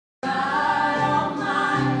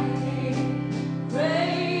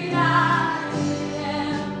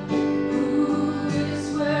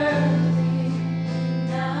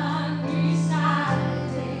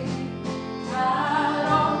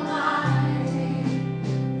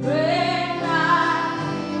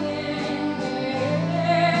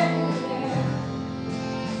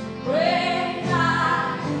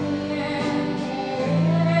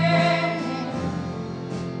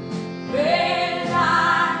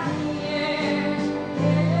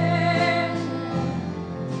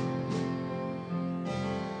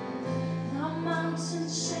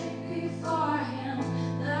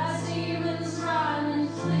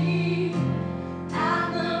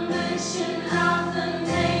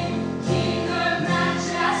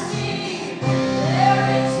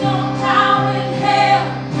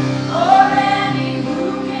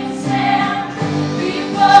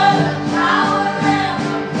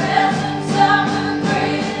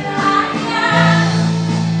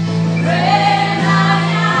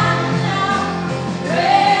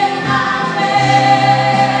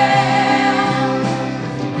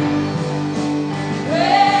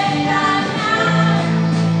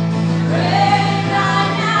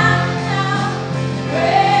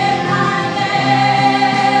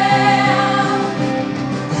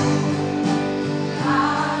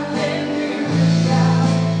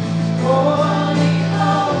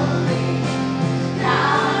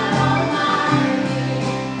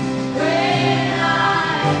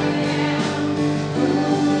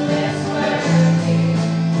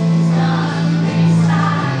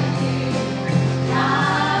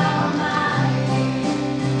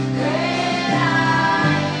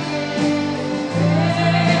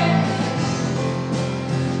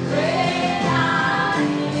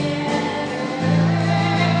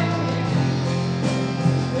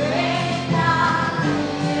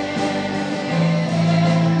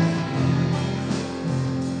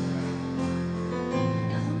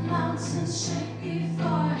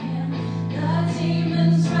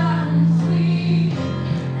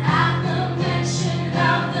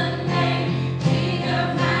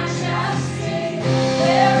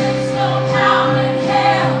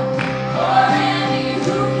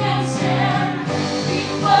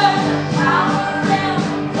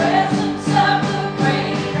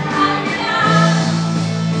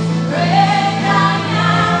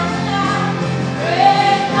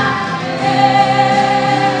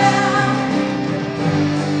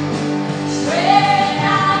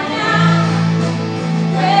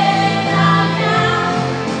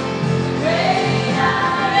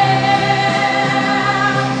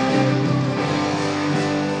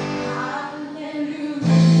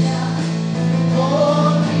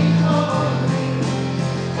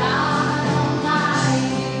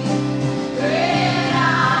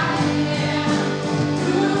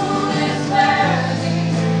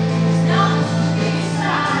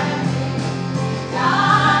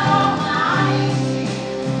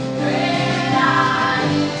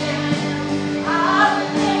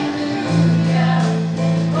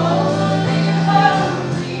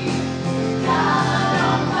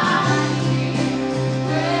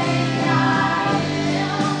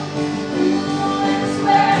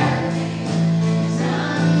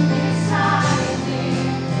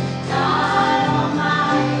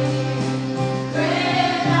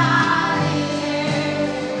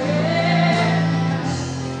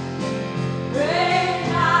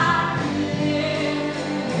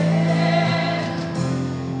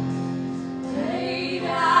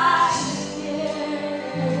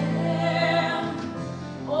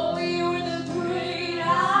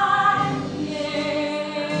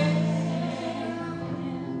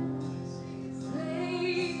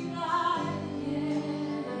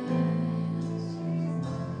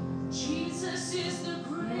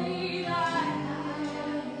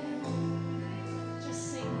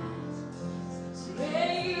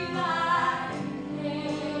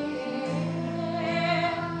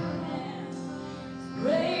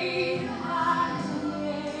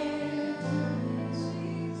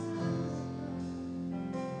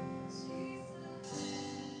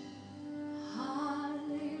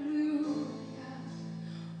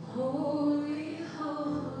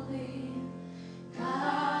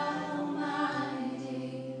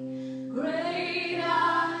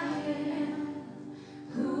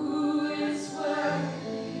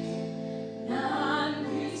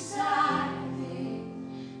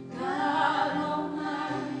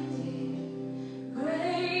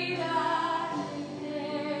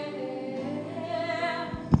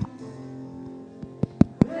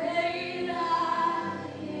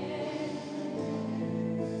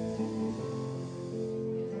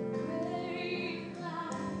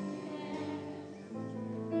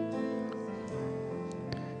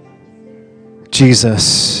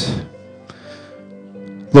Jesus.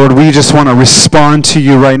 Lord, we just want to respond to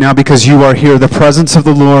you right now because you are here. The presence of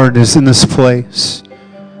the Lord is in this place.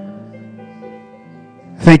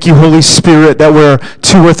 Thank you, Holy Spirit, that where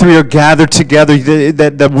two or three are gathered together,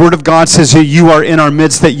 that the Word of God says that you are in our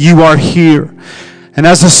midst, that you are here. And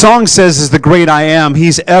as the song says, is the great I am.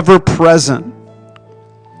 He's ever present.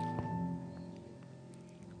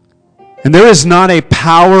 And there is not a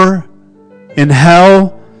power in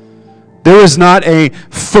hell. There is not a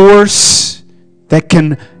force that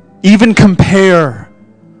can even compare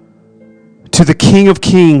to the King of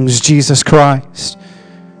Kings, Jesus Christ.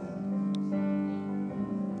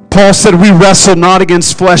 Paul said, we wrestle not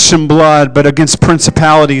against flesh and blood, but against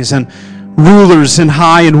principalities and rulers in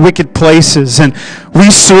high and wicked places. And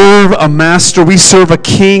we serve a master, we serve a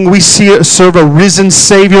king, we serve a risen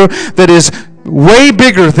Savior that is way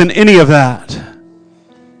bigger than any of that.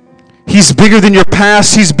 He's bigger than your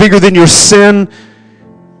past, He's bigger than your sin,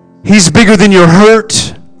 He's bigger than your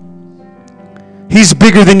hurt, He's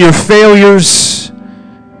bigger than your failures.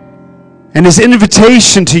 And His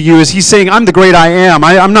invitation to you is He's saying, I'm the great I am.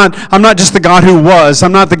 I'm not just the God who was.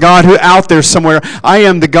 I'm not the God who out there somewhere. I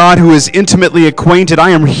am the God who is intimately acquainted. I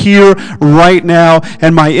am here right now.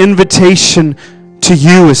 And my invitation to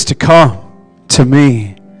you is to come to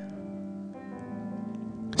me.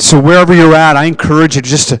 So wherever you're at, I encourage you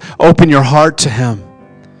just to open your heart to Him.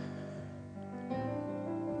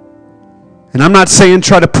 And I'm not saying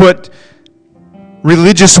try to put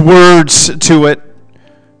religious words to it,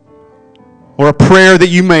 or a prayer that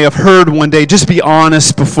you may have heard one day. Just be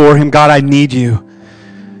honest before Him. God, I need you.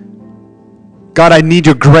 God, I need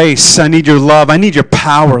your grace. I need your love. I need your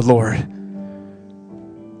power, Lord.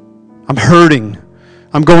 I'm hurting.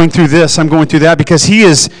 I'm going through this. I'm going through that, because He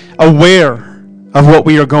is aware of what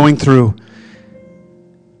we are going through.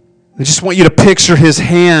 I just want you to picture His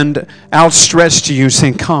hand outstretched to you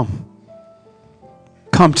saying, come.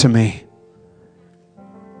 Come to me.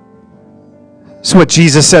 That's what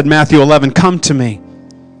Jesus said in Matthew 11. Come to me.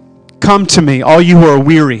 Come to me, all you who are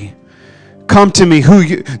weary. Come to me,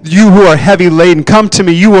 you who are heavy laden. Come to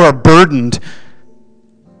me, you who are burdened.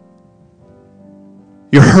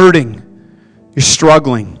 You're hurting. You're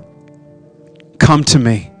struggling. Come to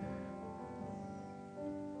me.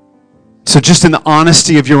 So just in the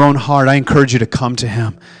honesty of your own heart, I encourage you to come to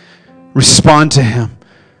Him. Respond to Him.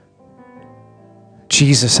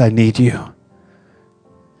 Jesus, I need you.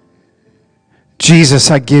 Jesus,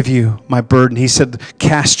 I give you my burden. He said,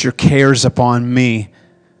 cast your cares upon me.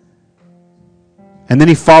 And then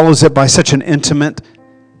He follows it by such an intimate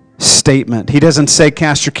statement. He doesn't say,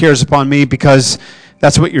 cast your cares upon me because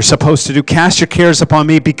that's what you're supposed to do. Cast your cares upon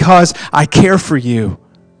me because I care for you.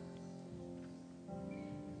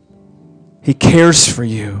 He cares for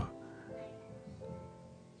you.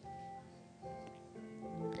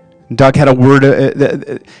 Doug had a word,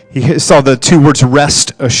 he saw the two words,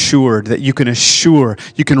 rest assured, that you can assure,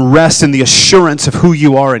 you can rest in the assurance of who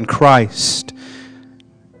you are in Christ.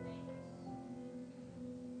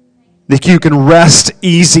 That you can rest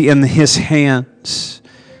easy in His hands.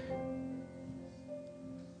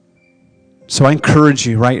 So I encourage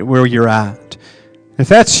you right where you're at. If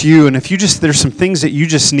that's you, and if you there's some things that you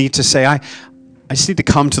just need to say, I just need to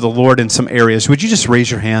come to the Lord in some areas, would you just raise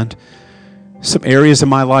your hand? Some areas in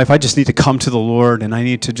my life, I just need to come to the Lord, and I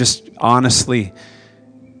need to just honestly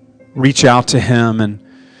reach out to Him. And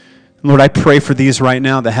Lord, I pray for these right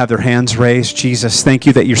now that have their hands raised. Jesus, thank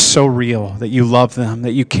you that you're so real, that you love them,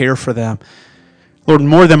 that you care for them. Lord,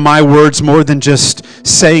 more than my words, more than just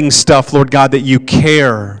saying stuff, Lord God, that you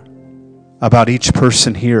care about each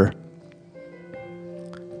person here.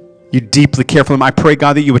 You deeply care for them. I pray,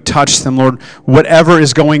 God, that you would touch them, Lord, whatever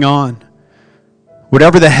is going on.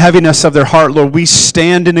 Whatever the heaviness of their heart, Lord, we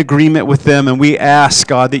stand in agreement with them, and we ask,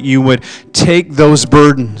 God, that you would take those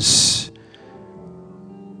burdens,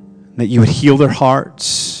 that you would heal their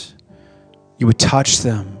hearts, you would touch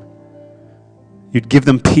them, you'd give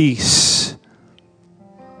them peace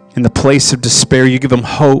in the place of despair, you give them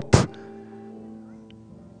hope.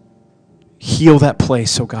 Heal that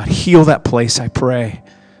place, oh God, heal that place, I pray.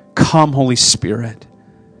 Come, Holy Spirit.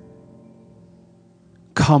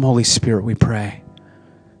 Come, Holy Spirit, we pray.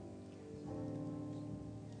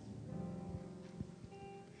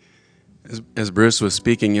 As Bruce was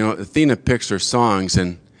speaking, Athena picks her songs,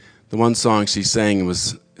 and the one song she sang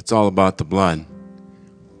was, it's all about the blood.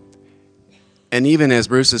 And even as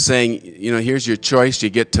Bruce is saying, here's your choice you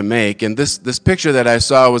get to make. And this picture that I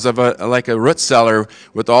saw was of like a root cellar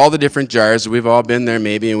with all the different jars. We've all been there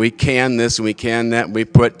maybe, and we can this and we can that. And we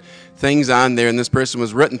put things on there, and this person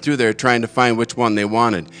was rooting through there trying to find which one they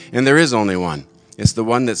wanted. And there is only one. It's the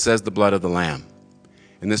one that says the blood of the Lamb.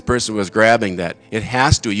 And this person was grabbing that. It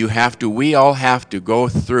has to, you have to, we all have to go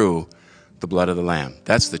through the blood of the Lamb.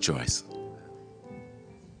 That's the choice.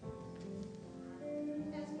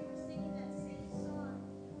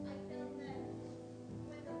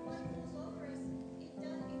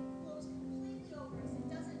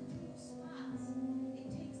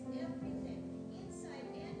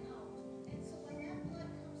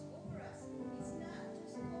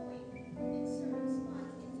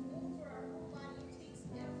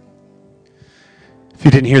 If you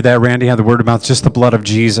didn't hear that, Randy had the word about just the blood of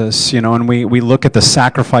Jesus, and we look at the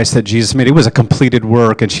sacrifice that Jesus made. It was a completed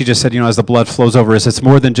work, and she just said, as the blood flows over us, it's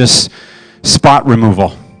more than just spot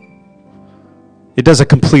removal. It does a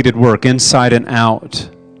completed work inside and out.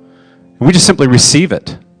 And we just simply receive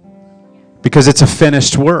it because it's a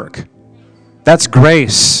finished work. That's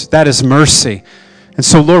grace. That is mercy. And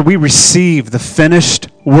so, Lord, we receive the finished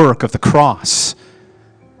work of the cross.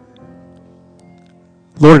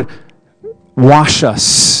 Lord, wash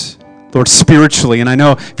us, Lord, spiritually. And I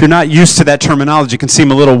know if you're not used to that terminology, it can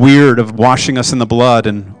seem a little weird of washing us in the blood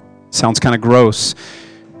and sounds kind of gross.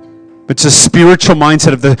 But it's a spiritual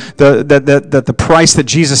mindset of the price that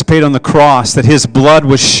Jesus paid on the cross, that his blood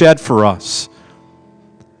was shed for us.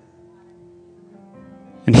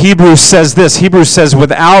 And Hebrews says this. Hebrews says,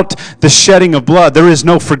 without the shedding of blood, there is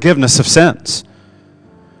no forgiveness of sins.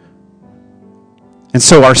 And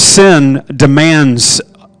so our sin demands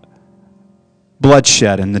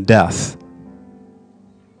bloodshed and the death.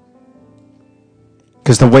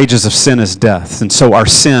 Because the wages of sin is death. And so our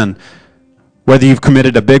sin, whether you've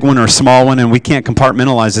committed a big one or a small one, and we can't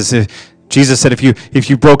compartmentalize this. Jesus said if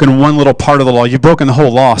you've broken one little part of the law, you've broken the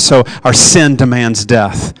whole law. So our sin demands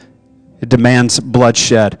death. It demands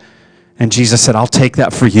bloodshed. And Jesus said, I'll take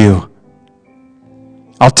that for you.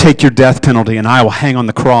 I'll take your death penalty, and I will hang on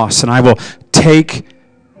the cross, and I will take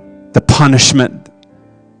the punishment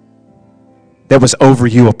that was over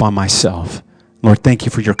you upon myself. Lord, thank you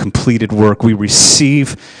for your completed work. We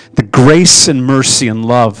receive the grace and mercy and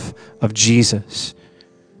love of Jesus.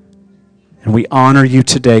 And we honor you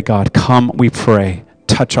today, God. Come, we pray.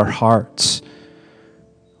 Touch our hearts.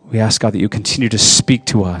 We ask, God, that you continue to speak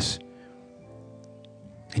to us.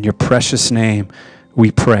 In your precious name,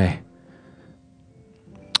 we pray.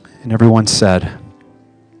 And everyone said,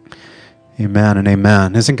 amen and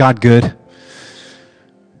amen. Isn't God good?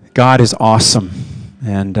 God is awesome,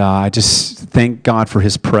 and I just thank God for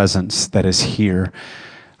his presence that is here.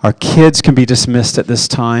 Our kids can be dismissed at this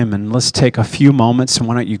time, and let's take a few moments, and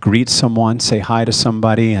why don't you greet someone, say hi to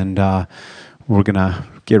somebody, and we're going to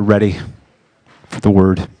get ready for the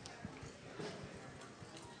word.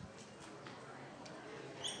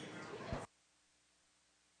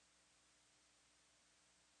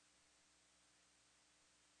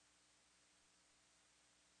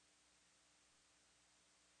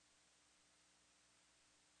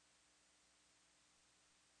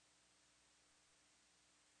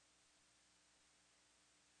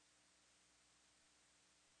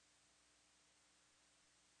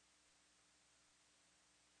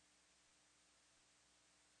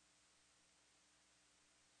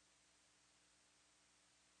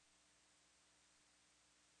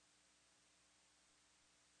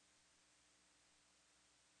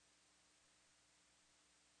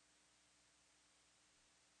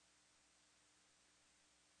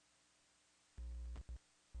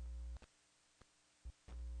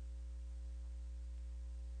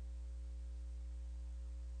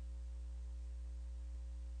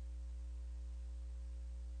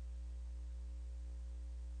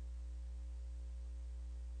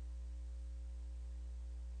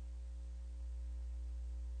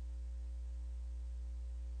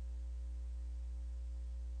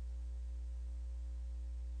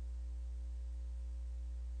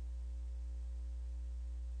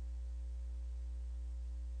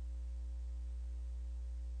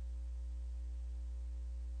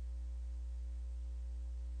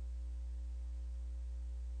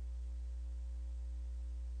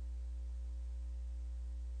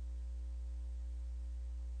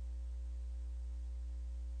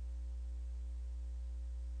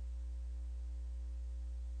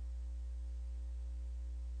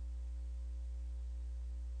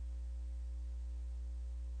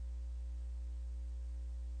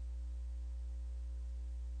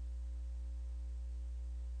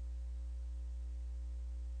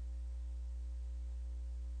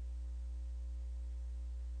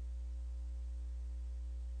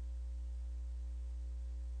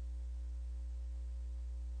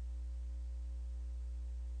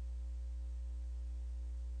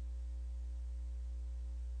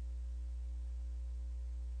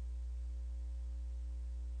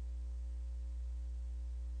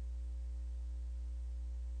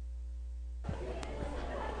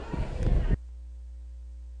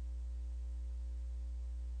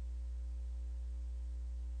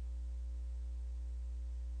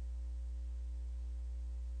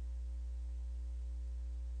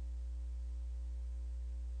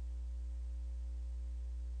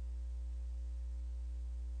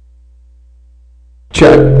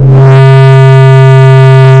 check.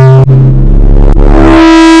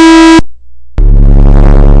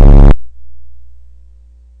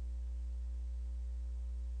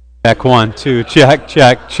 Check 1, 2,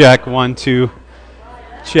 check, 1, 2.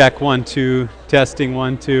 Check 1, 2, testing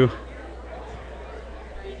 1, 2.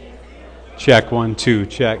 Check 1, 2,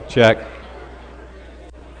 check.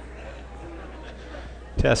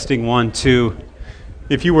 Testing 1, 2.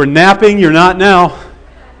 If you were napping, you're not now.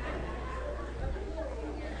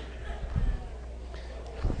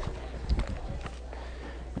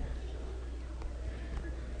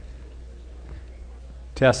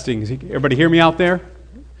 Testing. Everybody hear me out there?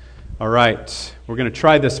 All right. We're going to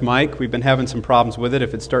try this mic. We've been having some problems with it.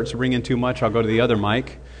 If it starts ringing too much, I'll go to the other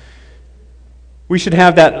mic. We should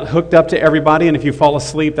have that hooked up to everybody, and if you fall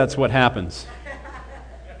asleep, that's what happens.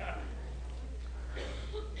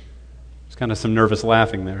 There's kind of some nervous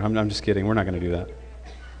laughing there. I'm just kidding. We're not going to do that.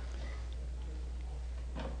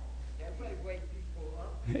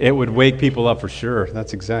 It would wake people up for sure.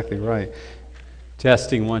 That's exactly right.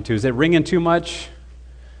 Testing 1, 2. Is it ringing too much?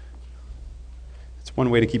 It's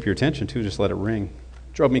one way to keep your attention, too. Just let it ring.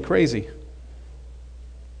 Drove me crazy.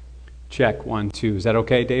 Check 1, 2. Is that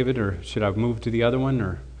okay, David? Or should I move to the other one?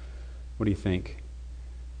 Or what do you think?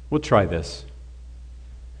 We'll try this.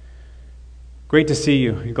 Great to see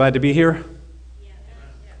you. You glad to be here? Yeah.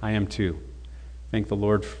 I am too. Thank the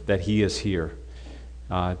Lord that He is here.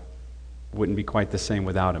 Wouldn't be quite the same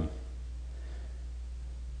without Him.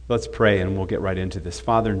 Let's pray and we'll get right into this.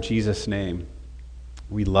 Father, in Jesus' name,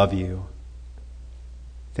 we love you.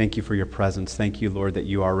 Thank you for your presence. Thank you, Lord, that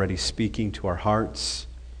you are already speaking to our hearts.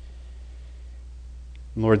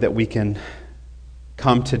 Lord, that we can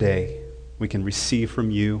come today, we can receive from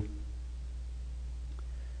you.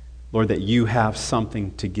 Lord, that you have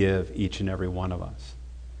something to give each and every one of us.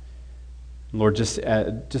 Lord, just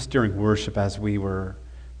during worship as we were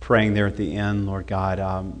praying there at the end, Lord God,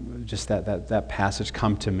 just that passage,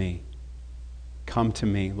 come to me. Come to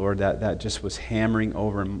me, Lord, that just was hammering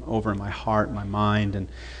over in my heart, my mind. And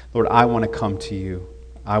Lord, I want to come to you.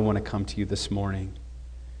 I want to come to you this morning.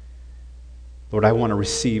 Lord, I want to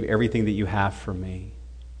receive everything that you have for me.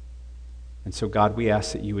 And so, God, we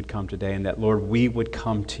ask that you would come today and that, Lord, we would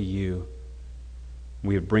come to you.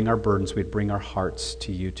 We would bring our burdens, we'd bring our hearts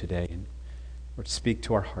to you today. And Lord, speak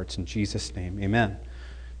to our hearts in Jesus' name. Amen.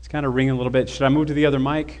 It's kind of ringing a little bit. Should I move to the other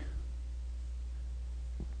mic?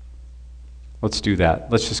 Let's do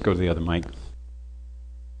that. Let's just go to the other mic.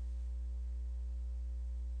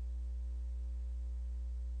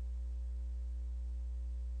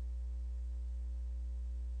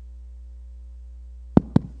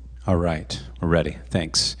 All right, we're ready.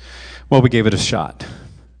 Thanks. Well, we gave it a shot.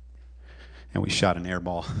 And we shot an air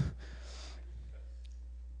ball.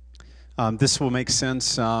 This will make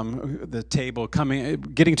sense. The table,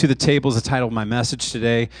 getting to the table is the title of my message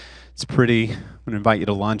today. It's pretty. I'm going to invite you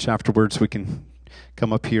to lunch afterwards. We can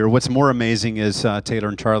come up here. What's more amazing is Taylor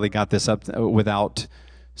and Charlie got this up without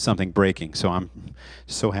something breaking. So I'm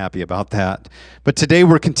so happy about that. But today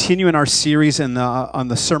we're continuing our series on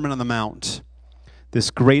the Sermon on the Mount. This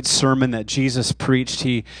great sermon that Jesus preached.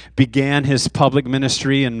 He began his public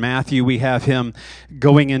ministry in Matthew. We have him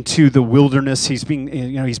going into the wilderness. He's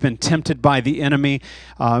been tempted by the enemy.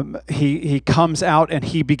 He comes out and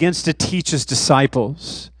he begins to teach his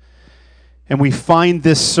disciples. And we find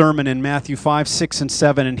this sermon in Matthew 5, 6, and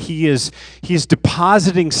 7, and he is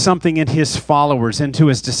depositing something in his followers, into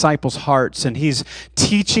his disciples' hearts, and he's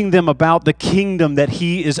teaching them about the kingdom that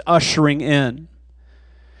he is ushering in.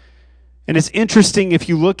 And it's interesting if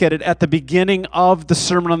you look at it at the beginning of the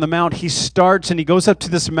Sermon on the Mount, he starts and he goes up to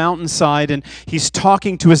this mountainside and he's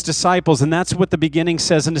talking to his disciples, and that's what the beginning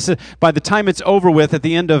says. And it says, by the time it's over with, at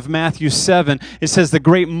the end of Matthew 7, it says the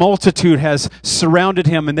great multitude has surrounded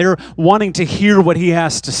him and they're wanting to hear what he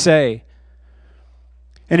has to say.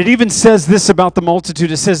 And it even says this about the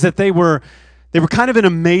multitude. It says that they were kind of in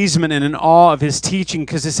amazement and in awe of his teaching,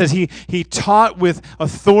 because it says he taught with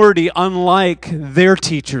authority unlike their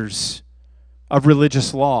teachers of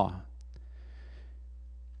religious law.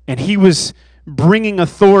 And he was bringing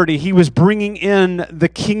authority. He was bringing in the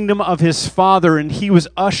kingdom of his Father, and he was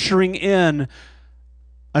ushering in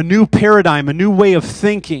a new paradigm, a new way of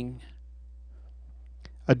thinking,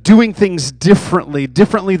 doing things differently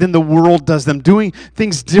than the world does them, doing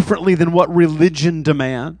things differently than what religion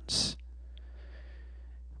demands.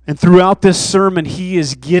 And throughout this sermon, he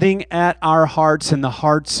is getting at our hearts and the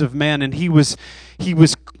hearts of man, and he was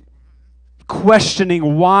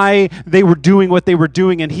questioning why they were doing what they were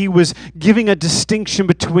doing, and he was giving a distinction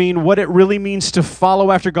between what it really means to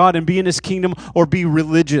follow after God and be in his kingdom or be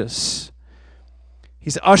religious.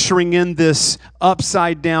 He's ushering in this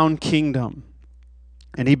upside-down kingdom.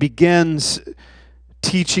 And he begins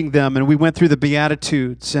teaching them, and we went through the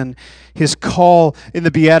Beatitudes, and his call in the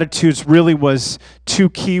Beatitudes really was two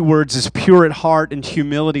key words: is pure at heart and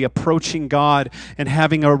humility, approaching God and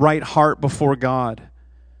having a right heart before God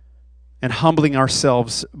and humbling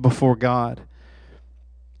ourselves before God.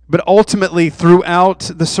 But ultimately, throughout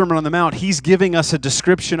the Sermon on the Mount, he's giving us a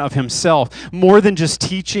description of himself, more than just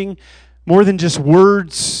teaching, more than just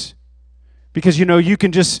words, because, you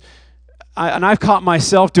can just... and I've caught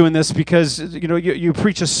myself doing this because, you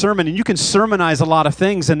preach a sermon and you can sermonize a lot of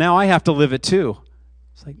things, and now I have to live it too.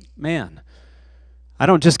 It's like, man, I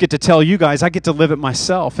don't just get to tell you guys, I get to live it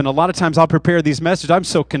myself. And a lot of times I'll prepare these messages. I'm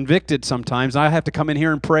so convicted sometimes. I have to come in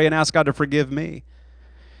here and pray and ask God to forgive me.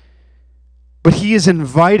 But he is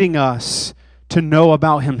inviting us to know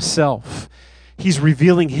about himself. He's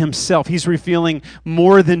revealing himself. He's revealing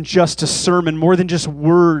more than just a sermon, more than just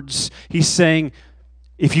words. He's saying,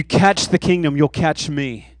 if you catch the kingdom, you'll catch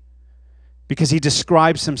me. Because he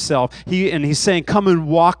describes himself. He's saying, come and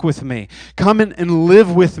walk with me. Come and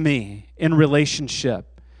live with me in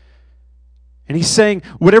relationship. And he's saying,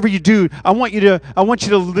 whatever you do, I want you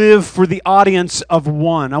to live for the audience of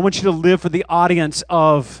one. I want you to live for the audience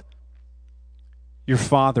of your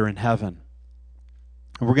Father in heaven.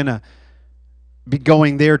 And we're going to be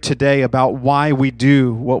going there today about why we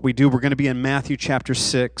do what we do. We're going to be in Matthew chapter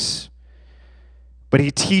 6. But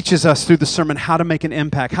he teaches us through the sermon how to make an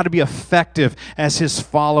impact, how to be effective as his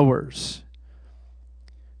followers.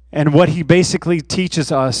 And what he basically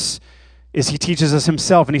teaches us is he teaches us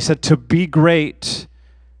himself. And he said, to be great,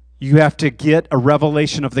 you have to get a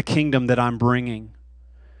revelation of the kingdom that I'm bringing.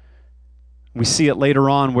 We see it later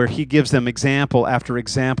on where he gives them example after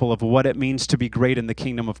example of what it means to be great in the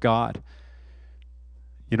kingdom of God.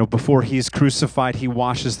 Before he's crucified, he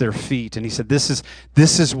washes their feet. And he said, this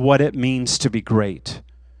is what it means to be great,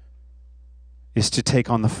 is to take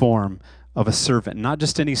on the form of a servant. Not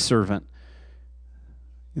just any servant.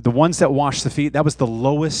 The ones that wash the feet, that was the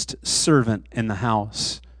lowest servant in the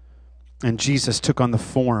house. And Jesus took on the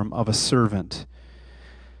form of a servant.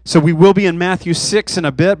 So we will be in Matthew 6 in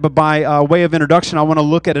a bit, but by way of introduction, I want to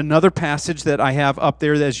look at another passage that I have up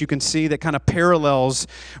there, as you can see, that kind of parallels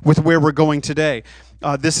with where we're going today.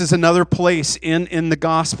 This is another place in the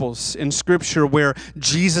Gospels, in Scripture, where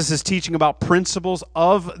Jesus is teaching about principles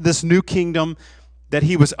of this new kingdom that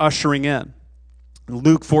he was ushering in.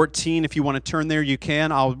 Luke 14, if you want to turn there, you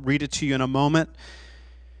can. I'll read it to you in a moment.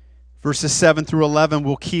 Verses 7 through 11,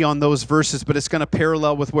 we'll key on those verses, but it's going to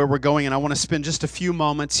parallel with where we're going, and I want to spend just a few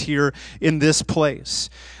moments here in this place.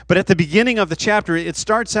 But at the beginning of the chapter, it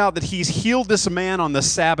starts out that he's healed this man on the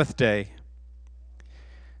Sabbath day.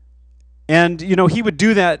 And, he would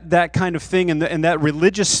do that kind of thing, and that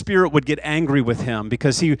religious spirit would get angry with him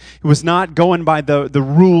because he was not going by the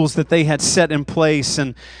rules that they had set in place.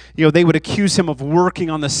 And, they would accuse him of working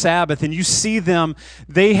on the Sabbath. And you see them,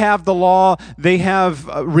 they have the law, they have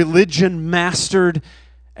religion mastered,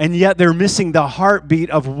 and yet they're missing the heartbeat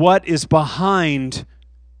of what is behind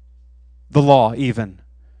the law even.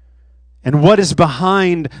 And what is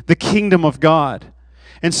behind the kingdom of God.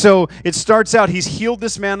 And so it starts out, he's healed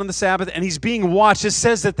this man on the Sabbath, and he's being watched. It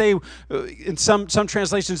says that they, in some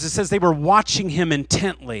translations, it says they were watching him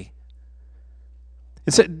intently.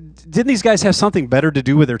 Didn't these guys have something better to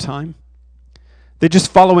do with their time? They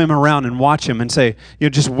just follow him around and watch him and say,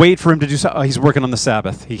 just wait for him to do something. Oh, he's working on the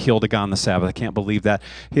Sabbath. He healed a guy on the Sabbath. I can't believe that.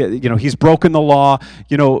 He's broken the law.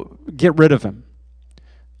 Get rid of him.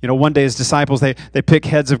 One day his disciples, they pick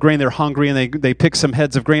heads of grain. They're hungry, and they pick some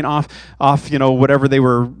heads of grain off whatever they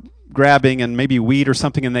were grabbing, and maybe wheat or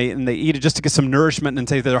something, and they eat it just to get some nourishment, and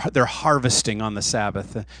say they're harvesting on the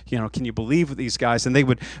Sabbath. Can you believe these guys? And they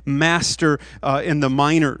would master in the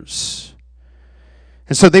miners.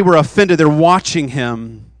 And so they were offended. They're watching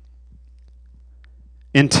him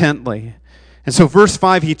intently. And so verse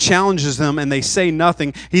 5, he challenges them, and they say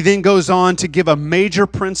nothing. He then goes on to give a major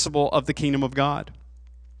principle of the kingdom of God.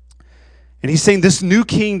 And he's saying this new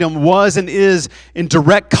kingdom was and is in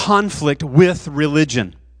direct conflict with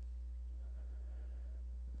religion.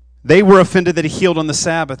 They were offended that he healed on the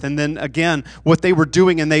Sabbath. And then again, what they were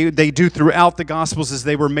doing, and they do throughout the Gospels, is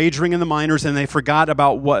they were majoring in the minors, and they forgot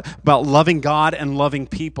about loving God and loving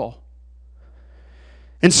people.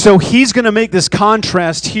 And so he's going to make this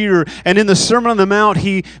contrast here. And in the Sermon on the Mount,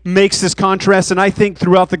 he makes this contrast. And I think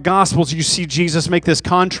throughout the Gospels, you see Jesus make this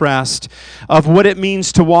contrast of what it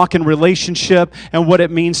means to walk in relationship and what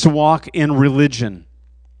it means to walk in religion.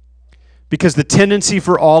 Because the tendency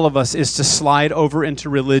for all of us is to slide over into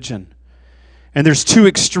religion. And there's two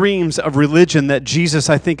extremes of religion that Jesus,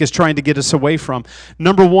 I think, is trying to get us away from.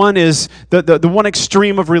 Number one is, the one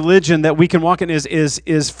extreme of religion that we can walk in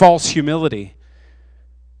is false humility.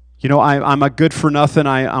 You know, I'm a good for nothing.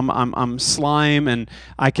 I'm slime, and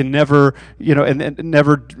I can never, and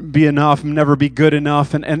never be enough, never be good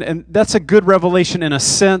enough. And that's a good revelation in a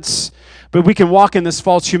sense, but we can walk in this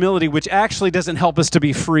false humility, which actually doesn't help us to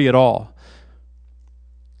be free at all.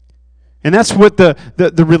 And that's what the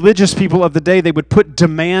religious people of the day, they would put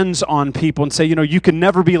demands on people and say, you can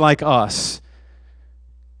never be like us.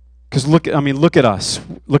 Because look at us.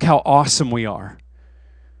 Look how awesome we are.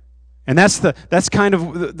 And that's kind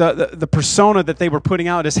of the persona that they were putting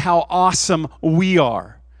out, is how awesome we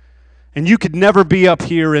are. And you could never be up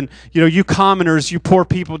here, and you commoners, you poor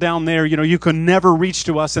people down there, you could never reach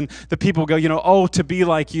to us. And the people go, oh, to be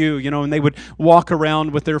like you, and they would walk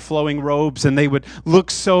around with their flowing robes, and they would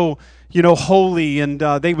look so holy, and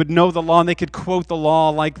they would know the law, and they could quote the law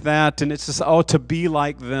like that, and it's just, oh, to be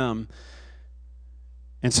like them.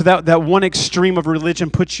 And so that one extreme of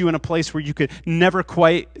religion puts you in a place where you could never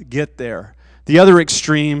quite get there. The other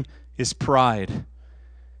extreme is pride.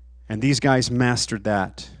 And these guys mastered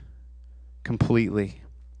that completely.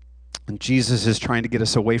 And Jesus is trying to get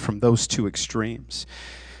us away from those two extremes.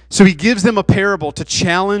 So he gives them a parable to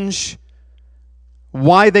challenge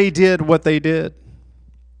why they did what they did.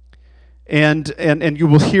 And you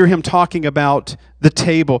will hear him talking about the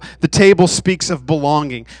table. The table speaks of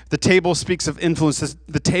belonging. The table speaks of influence.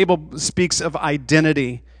 The table speaks of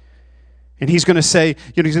identity. And he's going to say,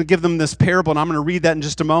 he's going to give them this parable, and I'm going to read that in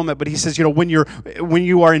just a moment. But he says, when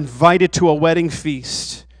you are invited to a wedding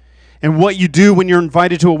feast, and what you do when you're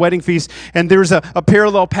invited to a wedding feast. And there's a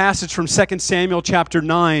parallel passage from 2 Samuel chapter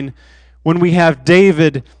 9 when we have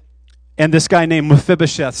David and this guy named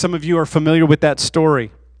Mephibosheth. Some of you are familiar with that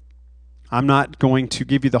story. I'm not going to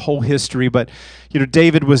give you the whole history, but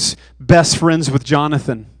David was best friends with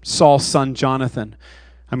Jonathan, Saul's son Jonathan.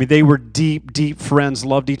 I mean, they were deep, deep friends,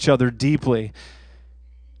 loved each other deeply.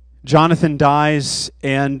 Jonathan dies,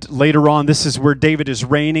 and later on, this is where David is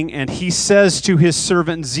reigning, and he says to his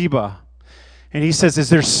servant Ziba, and he says, is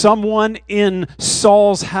there someone in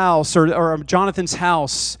Saul's house or Jonathan's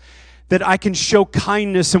house that I can show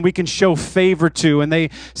kindness and we can show favor to? And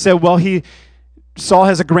they said, well, Saul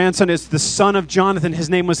has a grandson. It's the son of Jonathan. His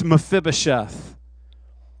name was Mephibosheth.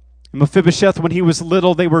 And Mephibosheth, when he was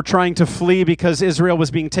little, they were trying to flee because Israel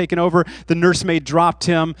was being taken over. The nursemaid dropped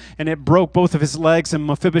him, and it broke both of his legs, and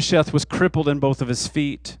Mephibosheth was crippled in both of his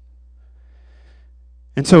feet.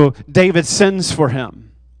 And so David sends for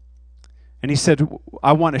him. And he said,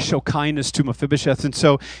 I want to show kindness to Mephibosheth. And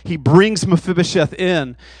so he brings Mephibosheth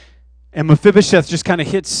in. And Mephibosheth just kind of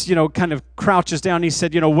hits, kind of crouches down. And he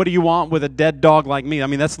said, what do you want with a dead dog like me? I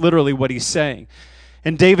mean, that's literally what he's saying.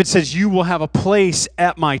 And David says, you will have a place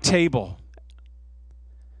at my table.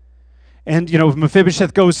 And,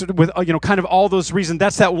 Mephibosheth goes with, kind of all those reasons.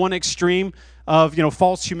 That's that one extreme of,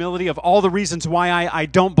 false humility, of all the reasons why I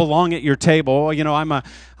don't belong at your table. I'm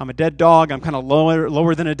a dead dog. I'm kind of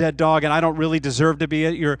lower than a dead dog, and I don't really deserve to be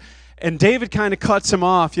at your... And David kind of cuts him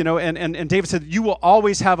off, and David said, you will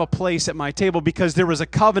always have a place at my table, because there was a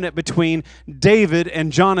covenant between David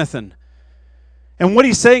and Jonathan. And what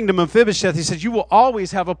he's saying to Mephibosheth, he says, you will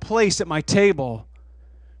always have a place at my table,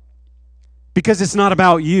 because it's not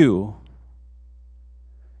about you.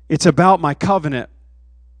 It's about my covenant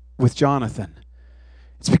with Jonathan.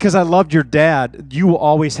 It's because I loved your dad. You will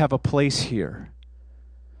always have a place here.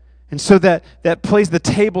 And so that place, the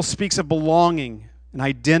table, speaks of belonging and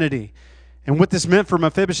identity. And what this meant for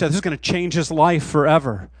Mephibosheth, this is going to change his life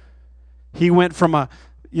forever. He went from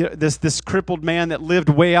this crippled man that lived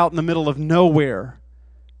way out in the middle of nowhere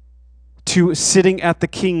to sitting at the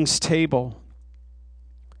king's table.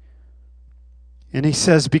 And he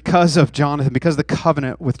says, because of Jonathan, because of the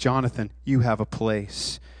covenant with Jonathan, you have a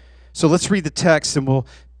place. So let's read the text, and we'll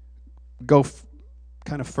go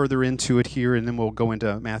kind of further into it here, and then we'll go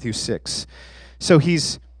into Matthew 6. So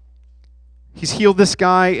he's healed this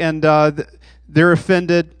guy, and they're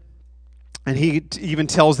offended. And he even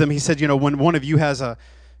tells them, he said, when one of you has a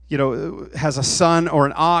son or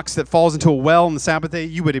an ox that falls into a well on the Sabbath day,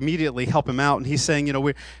 you would immediately help him out. And he's saying,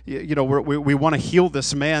 we want to heal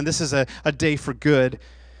this man. This is a day for good.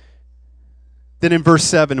 Then in verse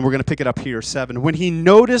 7, we're going to pick it up here, 7. When he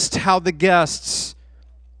noticed how the guests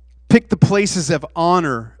picked the places of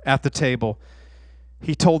honor at the table,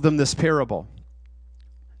 he told them this parable.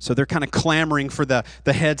 So they're kind of clamoring for the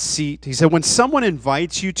head seat. He said, when someone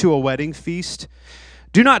invites you to a wedding feast,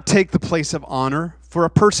 do not take the place of honor, for a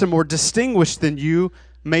person more distinguished than you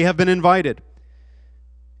may have been invited.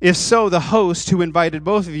 If so, the host who invited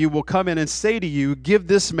both of you will come in and say to you, 'Give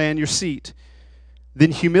this man your seat.'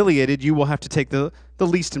 Then humiliated, you will have to take the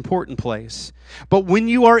least important place. But when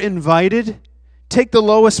you are invited, take the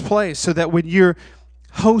lowest place, so that when your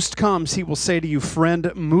host comes, he will say to you,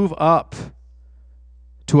 'Friend, move up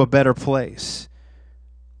to a better place.'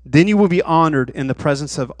 Then you will be honored in the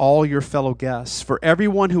presence of all your fellow guests. For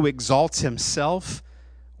everyone who exalts himself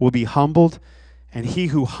will be humbled, and he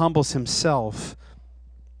who humbles himself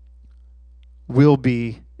will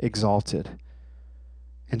be exalted."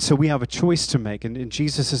 And so we have a choice to make, and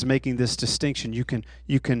Jesus is making this distinction. You can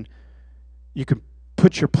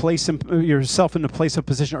put yourself in a place of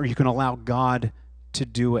position, or you can allow God to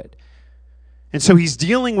do it. And so he's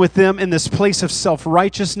dealing with them in this place of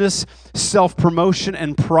self-righteousness, self-promotion,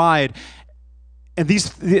 and pride. And these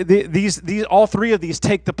all three of these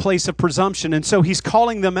take the place of presumption. And so he's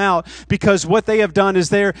calling them out because what they have done is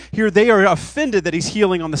they are offended that he's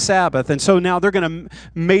healing on the Sabbath. And so now they're going to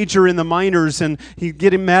major in the minors and he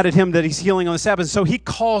getting mad at him that he's healing on the Sabbath. So he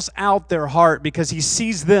calls out their heart because he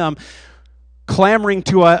sees them clamoring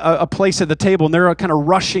to a place at the table, and they're kind of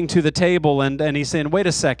rushing to the table. And he's saying, wait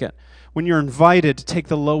a second. When you're invited to take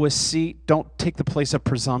the lowest seat, don't take the place of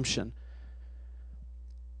presumption.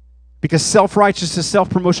 Because self-righteousness,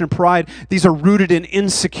 self-promotion, and pride, these are rooted in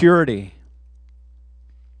insecurity.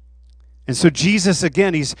 And so Jesus,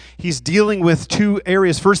 again, he's dealing with two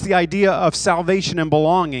areas. First, the idea of salvation and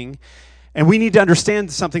belonging. And we need to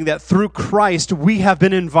understand something, that through Christ, we have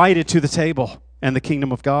been invited to the table and the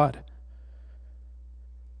kingdom of God.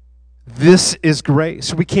 This is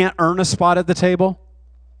grace. We can't earn a spot at the table.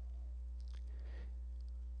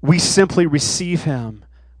 We simply receive him.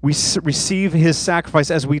 We receive his sacrifice.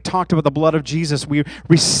 As we talked about the blood of Jesus, we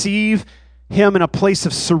receive him in a place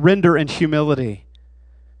of surrender and humility.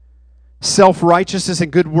 Self-righteousness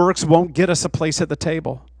and good works won't get us a place at the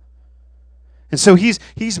table. And so he's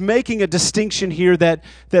making a distinction here that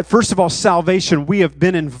first of all, salvation, we have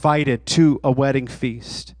been invited to a wedding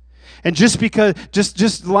feast. And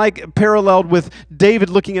just like paralleled with David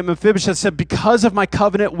looking at Mephibosheth, said, because of my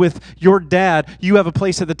covenant with your dad, you have a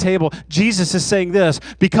place at the table. Jesus is saying this,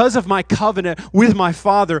 because of my covenant with my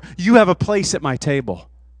father, you have a place at my table.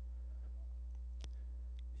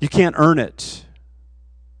 You can't earn it.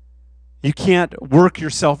 You can't work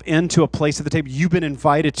yourself into a place at the table. You've been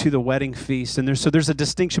invited to the wedding feast. And there's a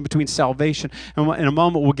distinction between salvation. And in a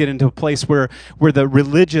moment, we'll get into a place where the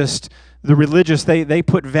religious, they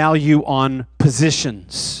put value on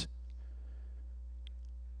positions.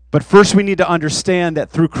 But first, we need to understand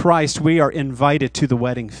that through Christ, we are invited to the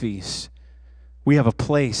wedding feast. We have a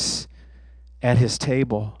place at his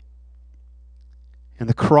table. And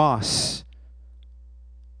the cross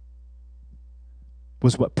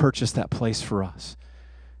was what purchased that place for us.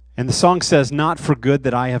 And the song says, not for good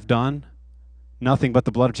that I have done, nothing but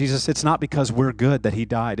the blood of Jesus. It's not because we're good that he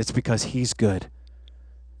died. It's because he's good.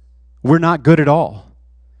 We're not good at all.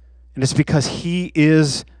 And it's because he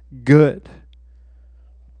is good.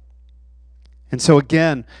 And so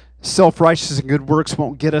again, self-righteousness and good works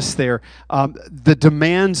won't get us there. The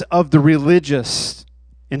demands of the religious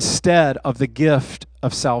instead of the gift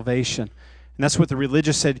of salvation. And that's what the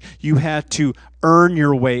religious said. You have to earn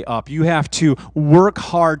your way up. You have to work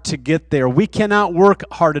hard to get there. We cannot work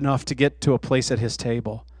hard enough to get to a place at his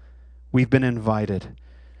table. We've been invited.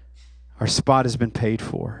 Our spot has been paid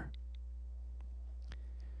for.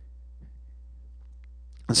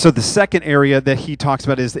 And so the second area that he talks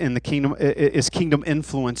about is in the kingdom is kingdom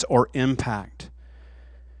influence or impact.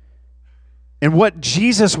 And what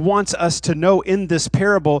Jesus wants us to know in this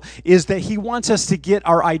parable is that he wants us to get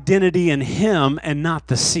our identity in him and not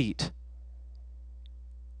the seat.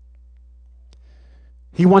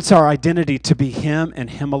 He wants our identity to be him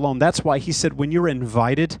and him alone. That's why he said when you're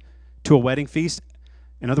invited to a wedding feast,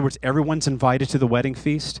 in other words, everyone's invited to the wedding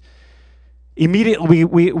feast, immediately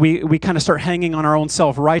we kind of start hanging on our own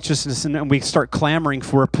self-righteousness and we start clamoring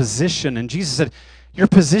for a position. And Jesus said, your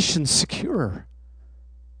position's secure.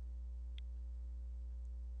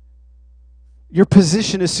 Your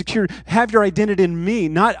position is secure. Have your identity in me,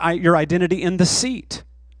 not your identity in the seat.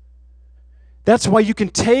 That's why you can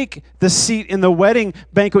take the seat in the wedding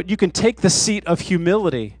banquet. You can take the seat of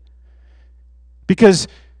humility. Because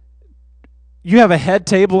you have a head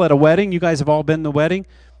table at a wedding. You guys have all been to the wedding.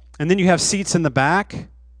 And then you have seats in the back.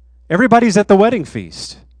 Everybody's at the wedding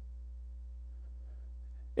feast.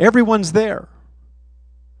 Everyone's there.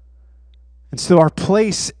 And so our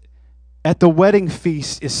place at the wedding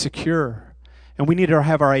feast is secure. And we need to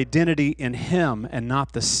have our identity in him and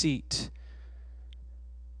not the seat.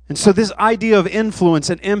 And so this idea of influence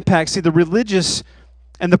and impact, see, the religious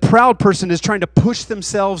And the proud person is trying to push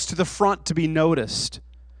themselves to the front to be noticed.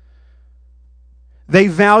 They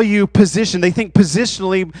value position. They think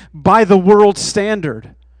positionally by the world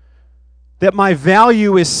standard. That my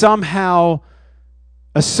value is somehow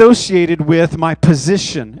associated with my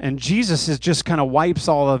position. And Jesus just kind of wipes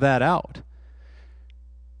all of that out.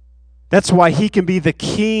 That's why he can be the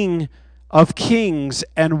King of kings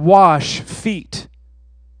and wash feet.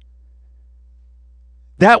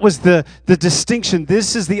 That was the distinction.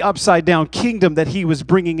 This is the upside down kingdom that he was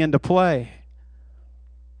bringing into play.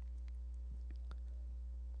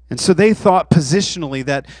 And so they thought positionally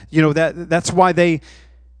that, that's why they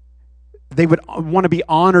would want to be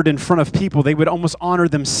honored in front of people. They would almost honor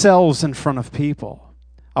themselves in front of people.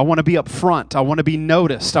 I want to be up front. I want to be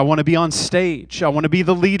noticed. I want to be on stage. I want to be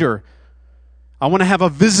the leader. I want to have a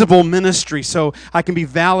visible ministry so I can be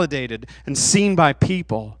validated and seen by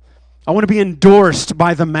people. I want to be endorsed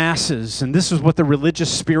by the masses. And this is what the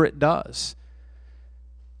religious spirit does.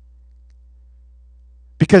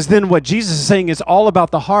 Because then what Jesus is saying is all about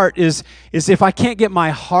the heart is if I can't get my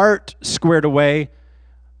heart squared away,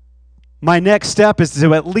 my next step is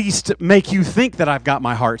to at least make you think that I've got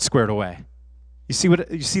my heart squared away. You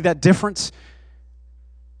see that difference?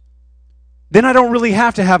 Then I don't really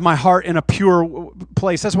have to have my heart in a pure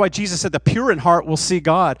place. That's why Jesus said the pure in heart will see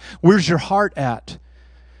God. Where's your heart at?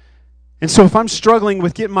 And so if I'm struggling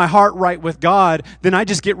with getting my heart right with God, then I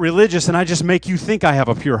just get religious and I just make you think I have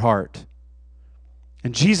a pure heart.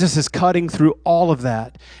 And Jesus is cutting through all of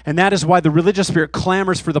that. And that is why the religious spirit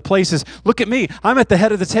clamors for the places. Look at me. I'm at the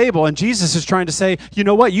head of the table. And Jesus is trying to say, you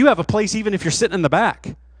know what? You have a place even if you're sitting in the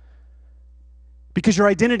back. Because your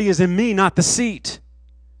identity is in me, not the seat.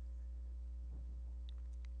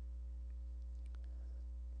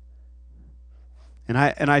 And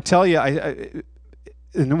I tell you,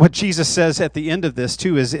 and what Jesus says at the end of this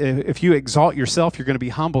too is if you exalt yourself, you're going to be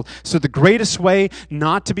humbled. So the greatest way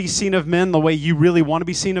not to be seen of men the way you really want to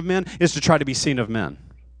be seen of men is to try to be seen of men.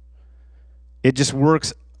 It just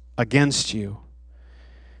works against you.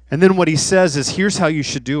 And then what he says is, here's how you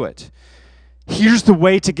should do it. Here's the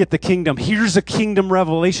way to get the kingdom. Here's a kingdom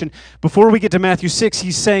revelation. Before we get to Matthew 6,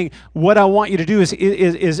 he's saying, what I want you to do is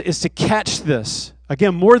to catch this.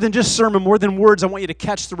 Again, more than just sermon, more than words, I want you to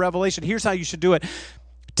catch the revelation. Here's how you should do it.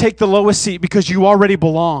 Take the lowest seat because you already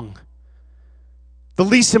belong. The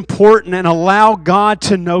least important, and allow God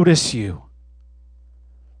to notice you.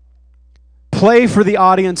 Play for the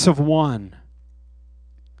audience of one.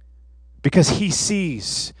 Because he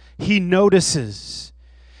sees, he notices.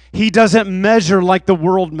 He doesn't measure like the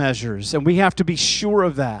world measures, and we have to be sure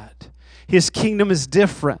of that. His kingdom is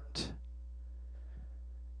different.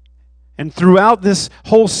 And throughout this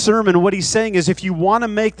whole sermon, what he's saying is if you want to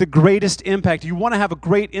make the greatest impact, you want to have a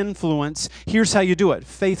great influence, here's how you do it: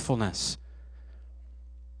 faithfulness.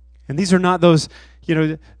 And these are not those,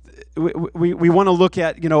 we want to look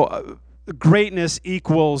at, greatness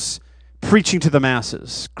equals preaching to the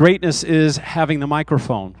masses. Greatness is having the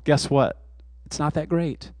microphone. Guess what? It's not that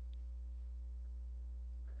great.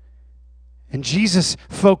 And Jesus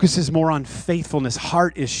focuses more on faithfulness,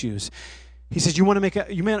 heart issues. He says, you want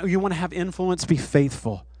to have influence, be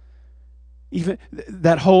faithful. Even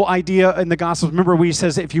that whole idea in the Gospels, remember where he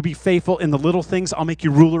says, if you be faithful in the little things, I'll make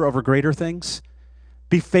you ruler over greater things.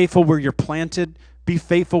 Be faithful where you're planted. Be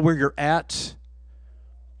faithful where you're at.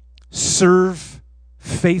 Serve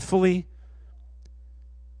faithfully.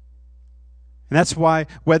 And that's why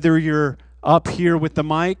whether you're up here with the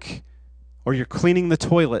mic or you're cleaning the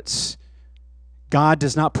toilets, God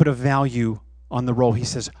does not put a value on the role. He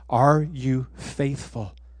says, are you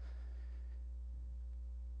faithful?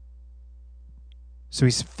 So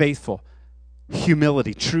he's faithful.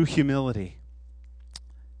 Humility, true humility.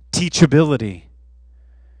 Teachability.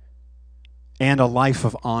 And a life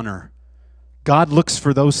of honor. God looks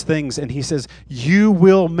for those things and he says, you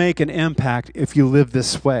will make an impact if you live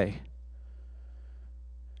this way.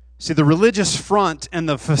 See, the religious front and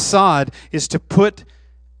the facade is to put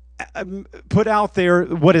out there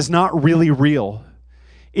what is not really real.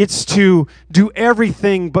 It's to do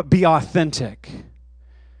everything but be authentic.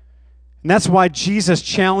 And that's why Jesus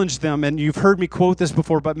challenged them, and you've heard me quote this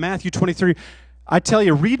before, but Matthew 23, I tell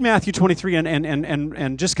you, read Matthew 23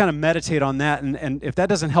 and just kind of meditate on that. And if that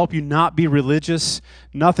doesn't help you not be religious,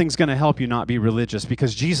 nothing's going to help you not be religious,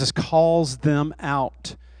 because Jesus calls them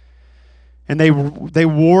out. And they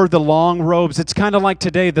wore the long robes. It's kind of like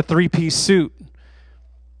today, the three-piece suit.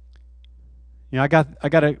 I got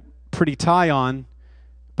a pretty tie on,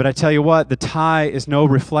 but I tell you what, the tie is no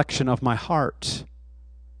reflection of my heart.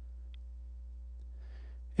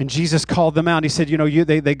 And Jesus called them out. He said,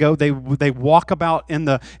 they walk about in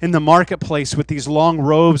the marketplace with these long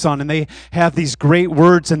robes on, and they have these great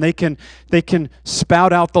words, and they can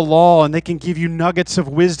spout out the law, and they can give you nuggets of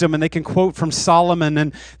wisdom, and they can quote from Solomon,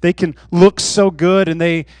 and they can look so good, and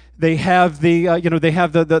they have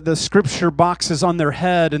the scripture boxes on their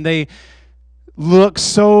head, and they look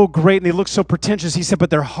so great, and they look so pretentious. He said, but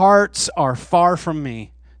their hearts are far from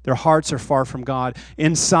me. Their hearts are far from God.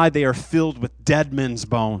 Inside they are filled with dead men's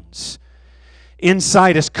bones.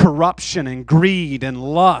 Inside is corruption and greed and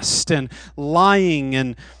lust and lying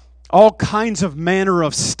and all kinds of manner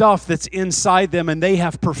of stuff that's inside them, and they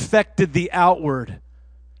have perfected the outward.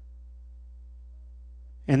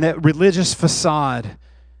 And that religious facade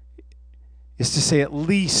is to say at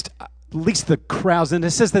least the crowds. And it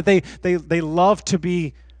says that they love to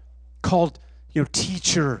be called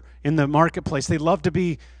teacher in the marketplace. They love to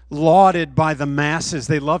be lauded by the masses.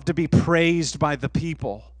 They love to be praised by the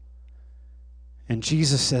people. And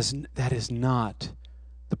Jesus says that is not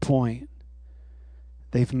the point.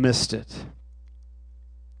 They've missed it.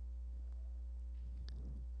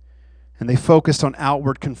 And they focused on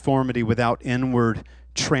outward conformity without inward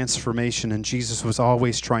transformation. And Jesus was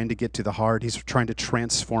always trying to get to the heart. He's trying to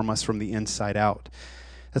transform us from the inside out.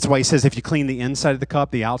 That's why he says if you clean the inside of the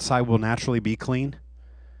cup, the outside will naturally be clean.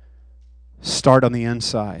 Start on the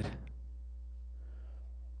inside.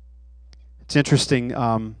 It's interesting.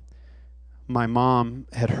 My mom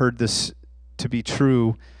had heard this to be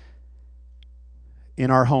true. In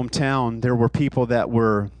our hometown, there were people that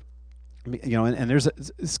were, and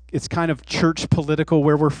it's kind of church political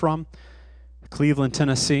where we're from. Cleveland,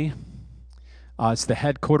 Tennessee. It's the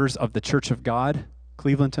headquarters of the Church of God.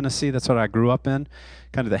 Cleveland, Tennessee. That's what I grew up in.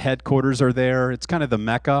 Kind of the headquarters are there. It's kind of the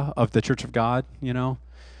Mecca of the Church of God,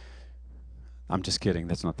 I'm just kidding.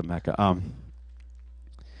 That's not the Mecca.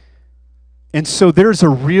 And so there's a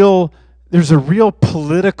real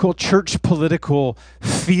church political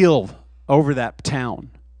feel over that town.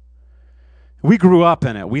 We grew up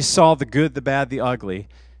in it. We saw the good, the bad, the ugly,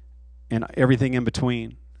 and everything in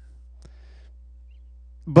between.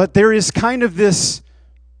 But there is kind of this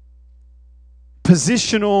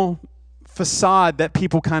positional facade that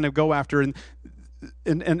people kind of go after, and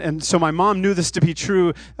so my mom knew this to be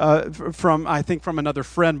true from another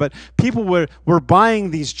friend. But people were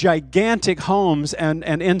buying these gigantic homes, and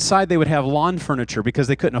inside they would have lawn furniture because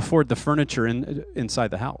they couldn't afford the furniture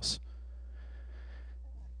inside the house.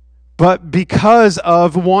 But because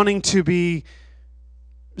of wanting to be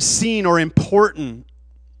seen or important,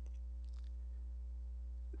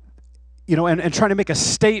 and trying to make a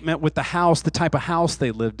statement with the house, the type of house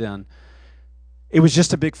they lived in, it was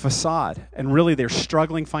just a big facade. And really, they're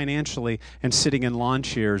struggling financially and sitting in lawn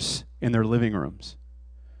chairs in their living rooms.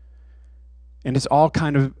 And it's all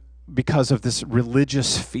kind of because of this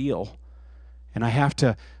religious feel. And I have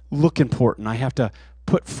to look important. I have to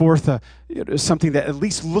put forth something that at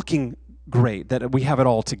least looking great, that we have it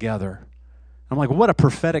all together. I'm like, what a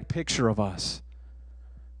prophetic picture of us.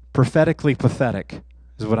 Prophetically pathetic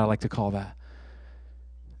is what I like to call that.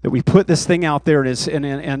 That we put this thing out there,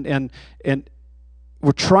 and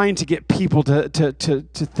we're trying to get people to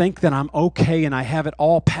think that I'm okay and I have it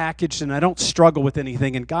all packaged and I don't struggle with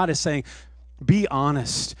anything. And God is saying, be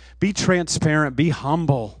honest, be transparent, be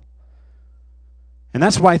humble. And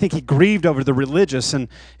that's why I think he grieved over the religious and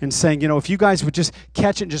saying, if you guys would just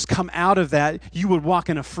catch it and just come out of that, you would walk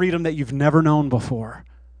in a freedom that you've never known before.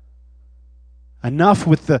 Enough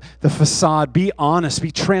with the facade. Be honest, be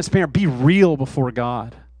transparent, be real before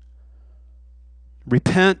God.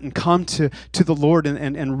 Repent and come to the Lord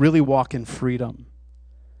and really walk in freedom.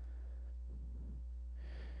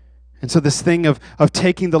 And so this thing of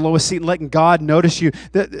taking the lowest seat and letting God notice you,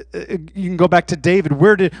 that you can go back to David.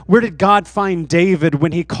 Where did God find David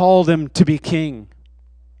when he called him to be king?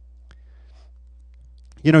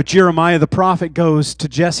 Jeremiah the prophet goes to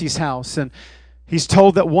Jesse's house, and he's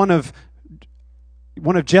told that one of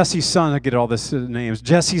Jesse's sons, I get all this names,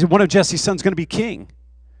 one of Jesse's sons is going to be king.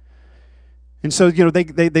 And so,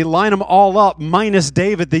 they line them all up, minus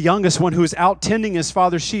David, the youngest one, who is out tending his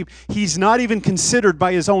father's sheep. He's not even considered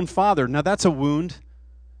by his own father. Now, that's a wound.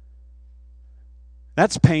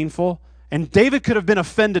 That's painful. And David could have been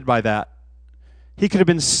offended by that. He could have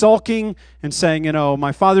been sulking and saying,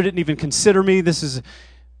 my father didn't even consider me.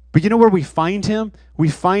 But you know where we find him? We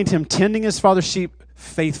find him tending his father's sheep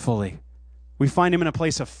faithfully. We find him in a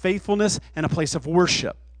place of faithfulness and a place of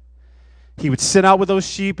worship. He would sit out with those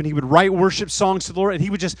sheep, and he would write worship songs to the Lord, and he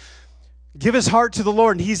would just give his heart to the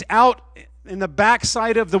Lord. And he's out in the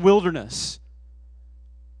backside of the wilderness.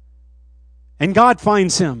 And God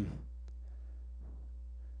finds him.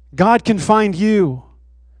 God can find you.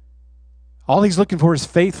 All he's looking for is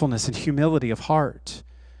faithfulness and humility of heart.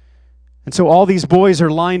 And so all these boys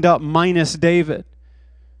are lined up minus David.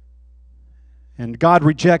 And God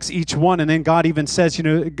rejects each one. And then God even says,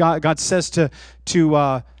 God says to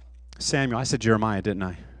Samuel, I said Jeremiah, didn't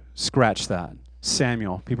I? Scratch that.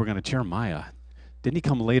 Samuel. People are going to, Jeremiah. Didn't he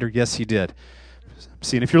come later? Yes, he did. I'm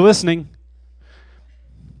seeing if you're listening.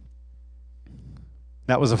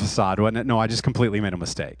 That was a facade, wasn't it? No, I just completely made a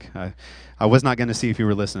mistake. I was not going to see if you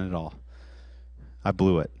were listening at all. I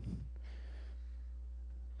blew it.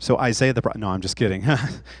 So Isaiah the prophet, no, I'm just kidding.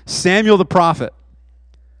 Samuel the prophet.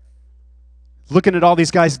 Looking at all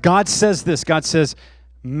these guys, God says this. God says,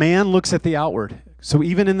 man looks at the outward. So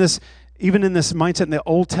even in this mindset in the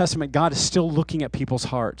Old Testament, God is still looking at people's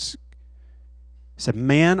hearts. He said,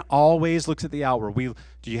 man always looks at the outward.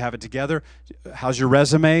 Do you have it together? How's your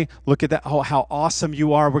resume? Look at that. Oh, how awesome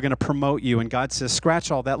you are. We're going to promote you. And God says,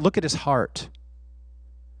 scratch all that. Look at his heart.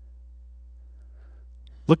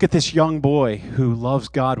 Look at this young boy who loves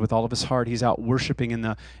God with all of his heart. He's out worshiping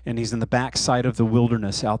and he's in the backside of the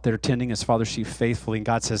wilderness out there tending his father's sheep faithfully. And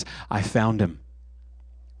God says, I found him.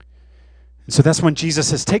 And so that's when Jesus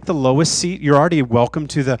says, take the lowest seat. You're already welcome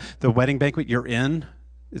to the wedding banquet you're in.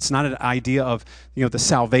 It's not an idea of the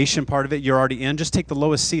salvation part of it. You're already in. Just take the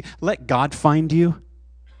lowest seat. Let God find you.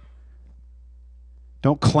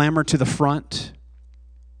 Don't clamor to the front.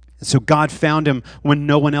 And so God found him when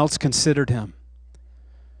no one else considered him.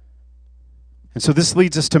 And so this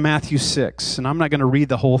leads us to Matthew 6. And I'm not going to read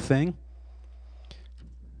the whole thing.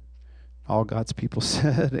 All God's people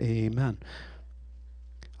said amen.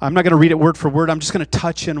 I'm not going to read it word for word. I'm just going to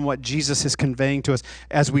touch in what Jesus is conveying to us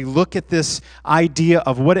as we look at this idea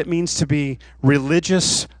of what it means to be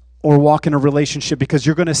religious or walk in a relationship, because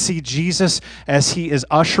you're going to see Jesus as he is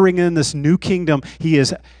ushering in this new kingdom. He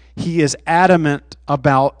is adamant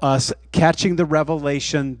about us catching the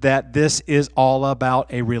revelation that this is all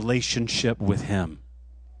about a relationship with him.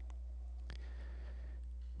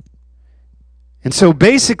 And so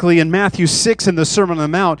basically in Matthew 6 in the Sermon on the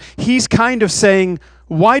Mount, he's kind of saying,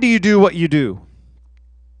 why do you do what you do?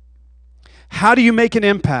 How do you make an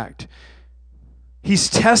impact? He's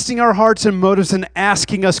testing our hearts and motives and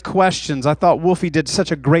asking us questions. I thought Wolfie did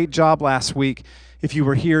such a great job last week. If you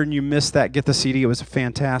were here and you missed that, get the CD. It was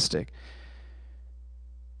fantastic.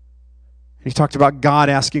 He talked about God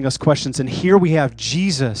asking us questions. And here we have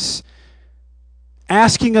Jesus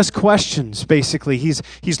asking us questions, basically.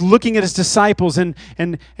 He's looking at his disciples, and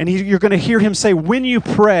you're going to hear him say, when you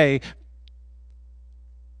pray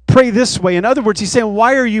this way. In other words, he's saying,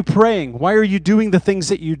 why are you praying? Why are you doing the things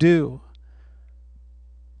that you do?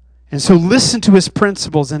 And so listen to his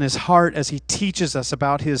principles and his heart as he teaches us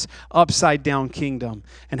about his upside-down kingdom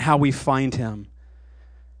and how we find him.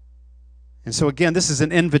 And so again, this is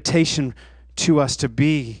an invitation to us to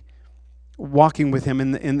be walking with him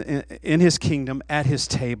in his kingdom, at his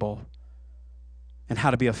table, and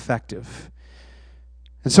how to be effective.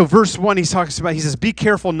 And so verse 1, he says, be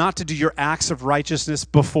careful not to do your acts of righteousness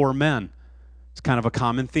before men. It's kind of a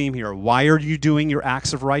common theme here. Why are you doing your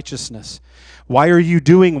acts of righteousness? Why are you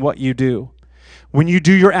doing what you do? When you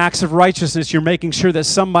do your acts of righteousness, you're making sure that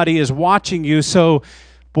somebody is watching you so,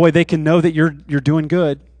 boy, they can know that you're doing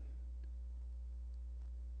good.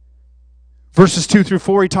 Verses 2 through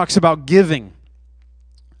 4, he talks about giving.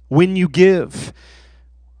 When you give.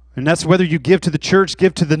 And that's whether you give to the church,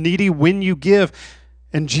 give to the needy, when you give.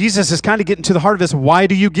 And Jesus is kind of getting to the heart of this. Why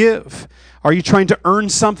do you give? Are you trying to earn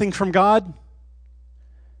something from God?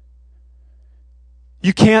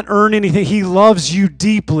 You can't earn anything. He loves you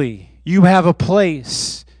deeply. You have a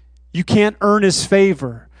place. You can't earn his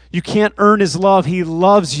favor. You can't earn his love. He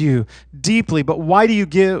loves you deeply. But why do you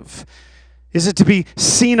give? Is it to be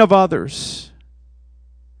seen of others?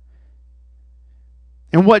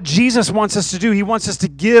 And what Jesus wants us to do, he wants us to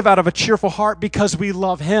give out of a cheerful heart because we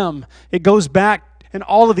love him. It goes back, and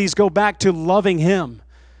all of these go back to loving him.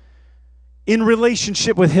 In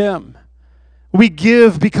relationship with him. We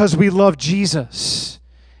give because we love Jesus.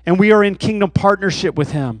 And we are in kingdom partnership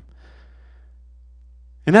with him.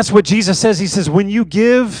 And that's what Jesus says. He says, when you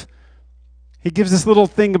give, he gives this little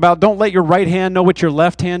thing about don't let your right hand know what your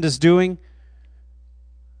left hand is doing.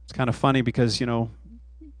 It's kind of funny because,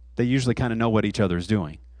 they usually kind of know what each other is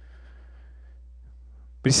doing.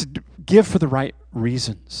 But he said, give for the right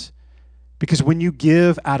reasons. Because when you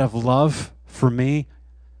give out of love for me,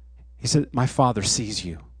 he said, my Father sees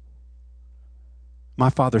you. My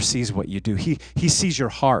Father sees what you do. He sees your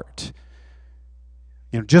heart.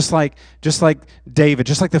 Just like David,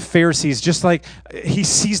 just like the Pharisees, just like he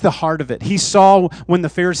sees the heart of it. He saw when the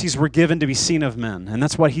Pharisees were given to be seen of men. And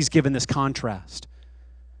that's why he's given this contrast.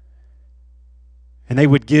 And they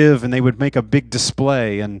would give, and they would make a big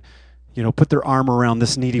display and, put their arm around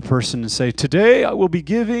this needy person and say, today I will be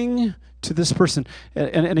giving to this person.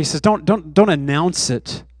 And he says, don't announce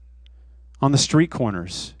it on the street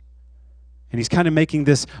corners. And he's kind of making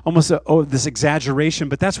this almost this exaggeration,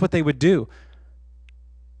 but that's what they would do.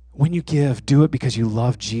 When you give, do it because you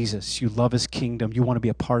love Jesus. You love his kingdom. You want to be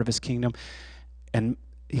a part of his kingdom. And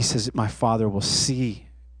he says, my Father will see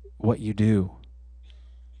what you do.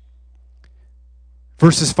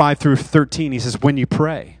 Verses 5 through 13, he says, when you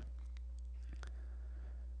pray.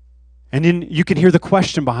 And then you can hear the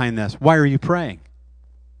question behind this. Why are you praying?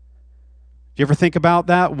 Do you ever think about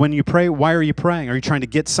that? When you pray, why are you praying? Are you trying to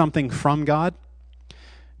get something from God?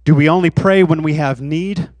 Do we only pray when we have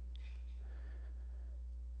need?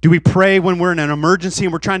 Do we pray when we're in an emergency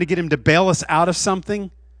and we're trying to get him to bail us out of something?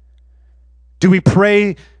 Do we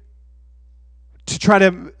pray to try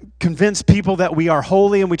to convince people that we are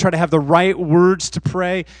holy and we try to have the right words to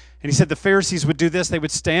pray? And he said the Pharisees would do this. They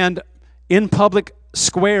would stand in public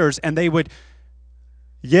squares and they would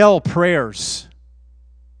yell prayers.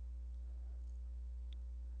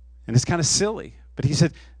 And it's kind of silly. But he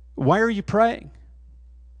said, why are you praying?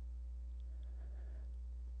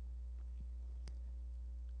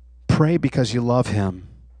 Pray because you love him.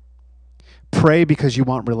 Pray because you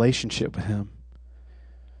want relationship with him.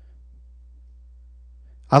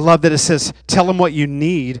 I love that it says, tell him what you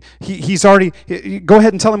need. He's already, go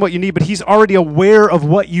ahead and tell him what you need, but he's already aware of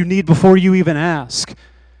what you need before you even ask.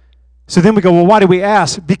 So then we go, well, why do we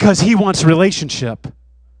ask? Because he wants relationship.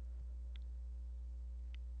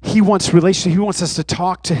 He wants relationship. He wants us to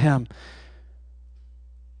talk to him.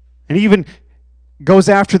 And he even goes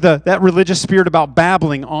after that religious spirit about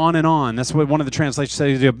babbling on and on. That's what one of the translations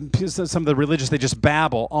says. Some of the religious, they just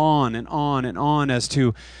babble on and on and on as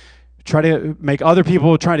to try to make other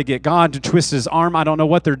people try to get God to twist his arm. I don't know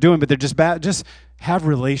what they're doing, but they're just have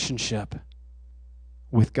relationship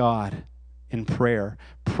with God in prayer.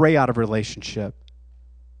 Pray out of relationship.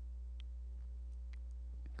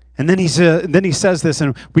 And then he says this,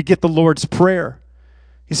 and we get the Lord's Prayer.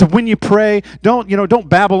 He said, when you pray, don't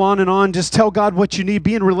babble on and on. Just tell God what you need.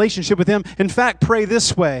 Be in relationship with him. In fact, pray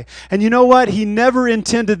this way. And you know what? He never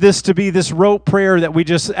intended this to be this rote prayer that we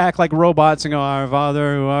just act like robots and go, our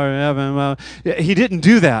Father who art in heaven. He didn't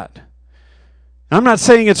do that. I'm not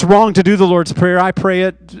saying it's wrong to do the Lord's Prayer. I pray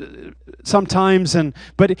it sometimes,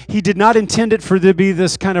 but he did not intend it for there to be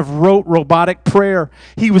this kind of rote, robotic prayer.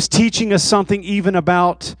 He was teaching us something even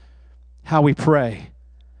about how we pray.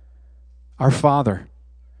 Our Father.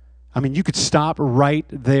 I mean, you could stop right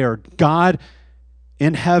there. God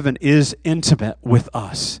in heaven is intimate with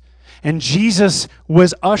us. And Jesus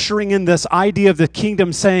was ushering in this idea of the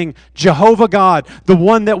kingdom, saying, Jehovah God, the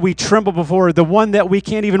one that we tremble before, the one that we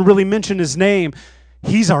can't even really mention his name,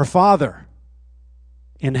 he's our Father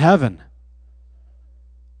in heaven.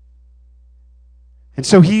 And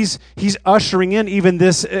so he's ushering in even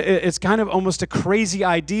this, it's kind of almost a crazy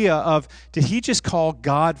idea of, did he just call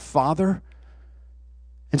God Father?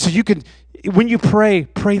 And so you can, when you pray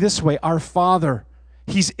this way, our Father,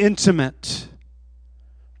 he's intimate.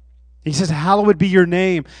 He says, hallowed be your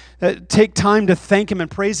name. Take time to thank him and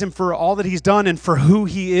praise him for all that he's done and for who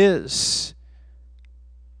he is.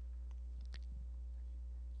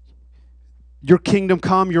 Your kingdom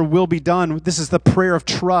come, your will be done. This is the prayer of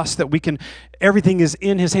trust that we can, everything is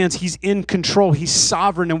in his hands. He's in control. He's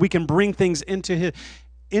sovereign, and we can bring things into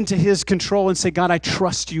his control and say, God, I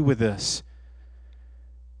trust you with this.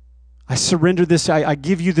 I surrender this. I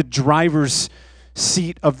give you the driver's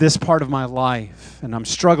seat of this part of my life. And I'm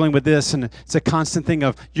struggling with this. And it's a constant thing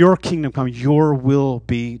of your kingdom come, your will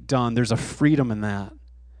be done. There's a freedom in that.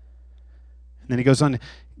 And then he goes on,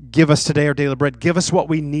 give us today our daily bread. Give us what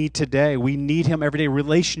we need today. We need him every day.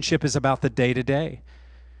 Relationship is about the day-to-day.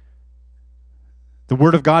 The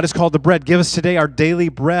Word of God is called the bread. Give us today our daily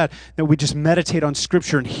bread, that we just meditate on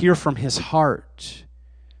Scripture and hear from his heart.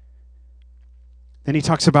 Then he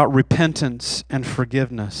talks about repentance and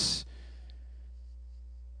forgiveness.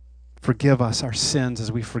 Forgive us our sins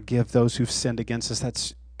as we forgive those who've sinned against us.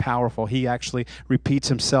 That's powerful. He actually repeats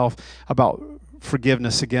himself about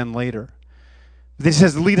forgiveness again later. He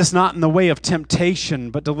says, lead us not in the way of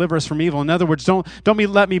temptation, but deliver us from evil. In other words,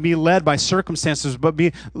 let me be led by circumstances, but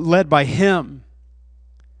be led by him.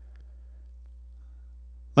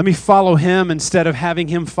 Let me follow him instead of having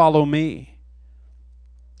him follow me.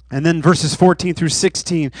 And then verses 14 through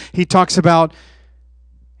 16, he talks about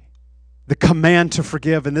the command to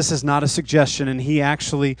forgive. And this is not a suggestion. And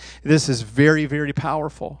this is very, very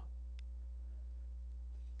powerful.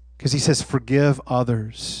 Because he says, forgive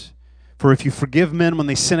others. For if you forgive men when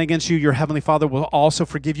they sin against you, your heavenly Father will also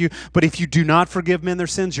forgive you. But if you do not forgive men their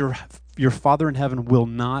sins, your Father in heaven will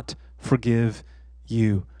not forgive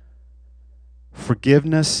you.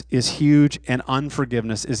 Forgiveness is huge, and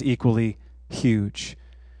unforgiveness is equally huge.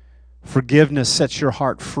 Forgiveness sets your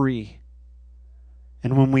heart free.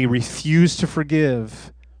 And when we refuse to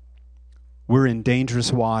forgive, we're in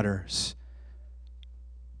dangerous waters.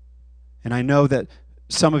 And I know that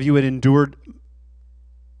some of you had endured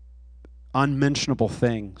unmentionable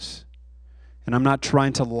things. And I'm not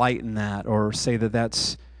trying to lighten that or say that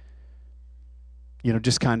that's,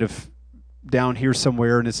 just kind of down here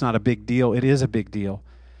somewhere and it's not a big deal. It is a big deal.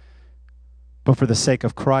 But for the sake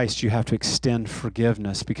of Christ, you have to extend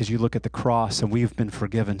forgiveness because you look at the cross and we've been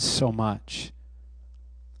forgiven so much.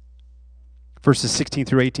 Verses 16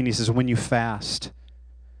 through 18, he says, when you fast.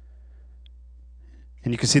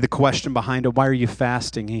 And you can see the question behind it, why are you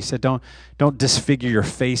fasting? He said, don't disfigure your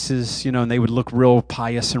faces, and they would look real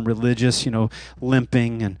pious and religious,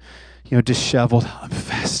 limping and, disheveled. I'm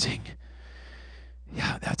fasting.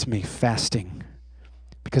 Yeah, that's me, fasting,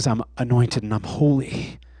 because I'm anointed and I'm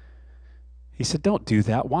holy. He said, don't do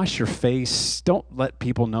that. Wash your face. Don't let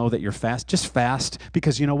people know that you're fast. Just fast,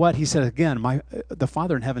 because you know what? He said, again, the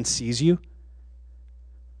Father in heaven sees you.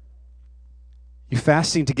 You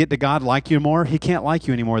fasting to get to God like you more? He can't like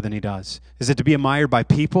you any more than he does. Is it to be admired by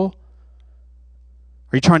people?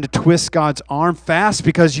 Are you trying to twist God's arm? Fast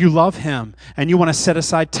because you love him and you want to set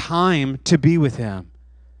aside time to be with him.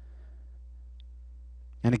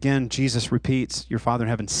 And again, Jesus repeats, your Father in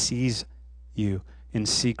heaven sees you in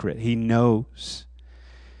secret. He knows.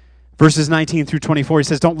 Verses 19 through 24, he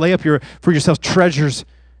says, don't lay up for yourselves treasures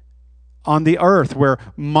on the earth where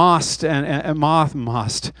rust and moth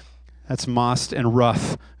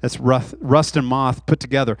put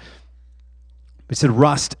together. He said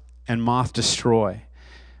rust and moth destroy.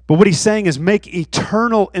 But what he's saying is make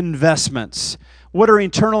eternal investments. What are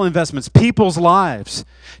eternal investments? People's lives,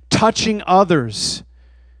 touching others,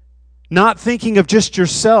 not thinking of just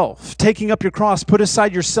yourself, taking up your cross, put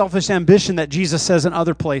aside your selfish ambition that Jesus says in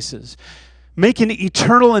other places. Make an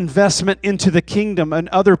eternal investment into the kingdom and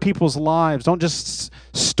other people's lives. Don't just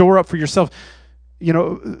store up for yourself.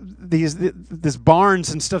 These barns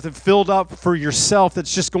and stuff that filled up for yourself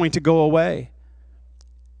that's just going to go away.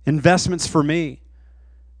 Investments for me.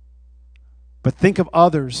 But think of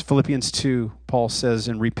others. Philippians 2, Paul says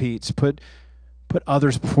and repeats, put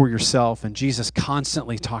others before yourself. And Jesus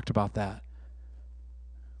constantly talked about that.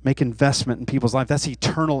 Make investment in people's life. That's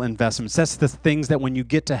eternal investments. That's the things that when you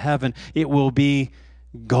get to heaven, it will be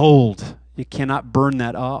gold. You cannot burn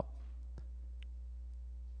that up.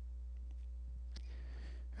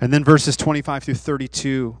 And then verses 25 through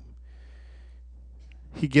 32,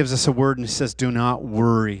 he gives us a word and he says, do not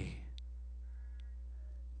worry.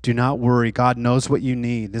 Do not worry. God knows what you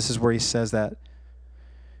need. This is where he says that.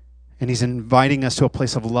 And he's inviting us to a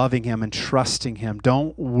place of loving him and trusting him.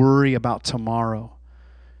 Don't worry about tomorrow.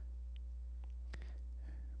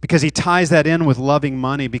 Because he ties that in with loving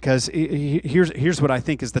money, because here's what I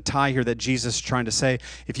think is the tie here that Jesus is trying to say.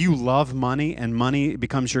 If you love money and money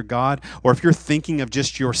becomes your God, or if you're thinking of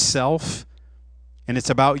just yourself and it's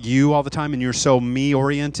about you all the time and you're so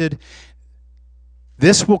me-oriented,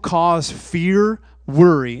 this will cause fear,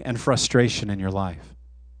 worry, and frustration in your life.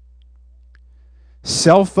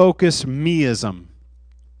 Self-focused meism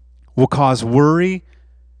will cause worry,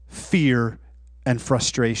 fear, and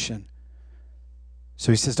frustration.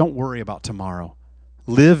 So he says, don't worry about tomorrow.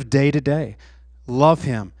 Live day to day. Love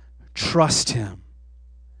him. Trust him.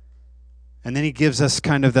 And then he gives us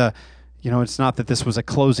kind of the, it's not that this was a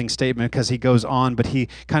closing statement because he goes on, but he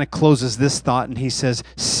kind of closes this thought and he says,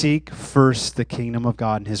 seek first the kingdom of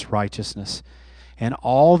God and his righteousness, and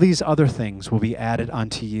all these other things will be added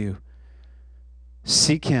unto you.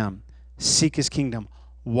 Seek him. Seek his kingdom.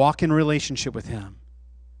 Walk in relationship with him.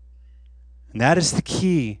 And that is the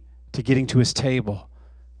key to getting to his table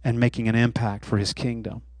and making an impact for his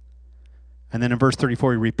kingdom. And then in verse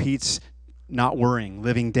 34, he repeats not worrying,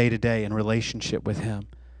 living day to day in relationship with him.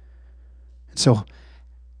 And so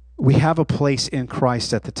we have a place in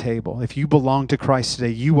Christ at the table. If you belong to Christ today,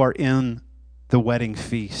 you are in the wedding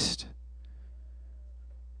feast.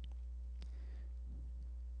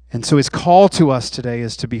 And so his call to us today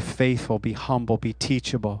is to be faithful, be humble, be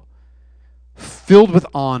teachable, filled with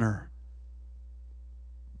honor,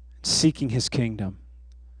 seeking his kingdom.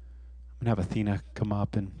 I'm going to have Athena come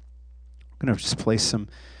up and I'm going to just play some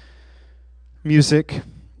music.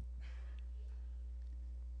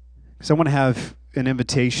 Because I want to have an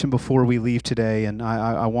invitation before we leave today, and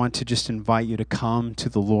I want to just invite you to come to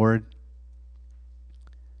the Lord.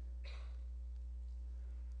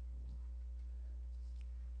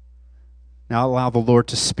 Now allow the Lord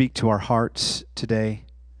to speak to our hearts today.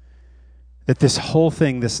 That this whole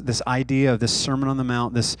thing, this idea of this Sermon on the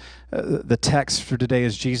Mount, the text for today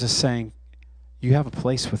is Jesus saying, you have a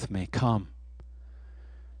place with me, come.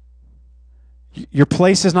 Your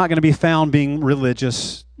place is not going to be found being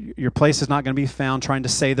religious. Your place is not going to be found trying to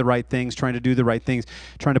say the right things, trying to do the right things,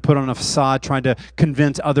 trying to put on a facade, trying to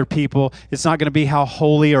convince other people. It's not going to be how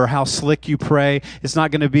holy or how slick you pray. It's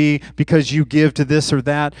not going to be because you give to this or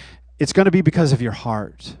that. It's going to be because of your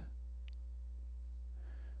heart.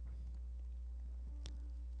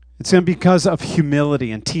 It's going to be because of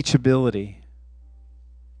humility and teachability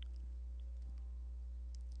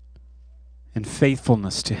and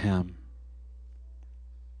faithfulness to Him.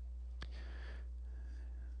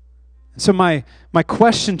 So my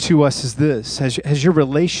question to us is this. Has your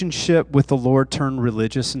relationship with the Lord turned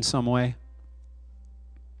religious in some way?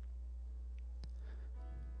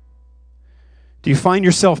 Do you find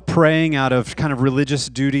yourself praying out of kind of religious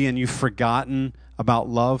duty and you've forgotten about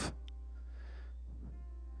love?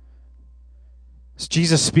 So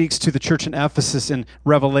Jesus speaks to the church in Ephesus in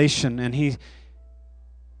Revelation, and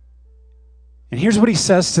here's what He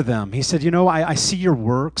says to them. He said, I see your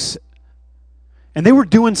works. And they were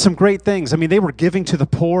doing some great things. I mean, they were giving to the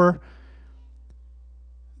poor.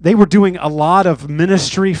 They were doing a lot of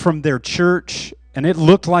ministry from their church, and it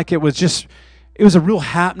looked like it was a real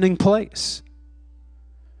happening place.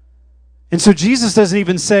 And so Jesus doesn't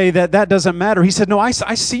even say that doesn't matter. He said, no, I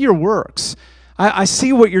see your works. I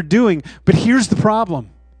see what you're doing, but here's the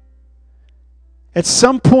problem. At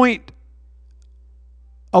some point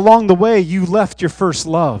along the way, you left your first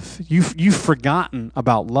love. You've forgotten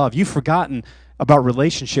about love. You've forgotten about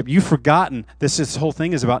relationship. You've forgotten this whole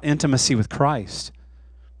thing is about intimacy with Christ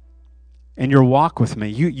and your walk with me.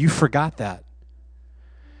 You forgot that.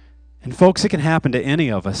 And folks, it can happen to any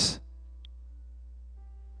of us.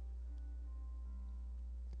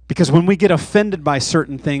 Because when we get offended by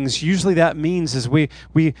certain things, usually that means is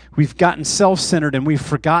we've gotten self-centered and we've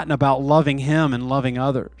forgotten about loving Him and loving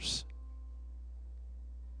others.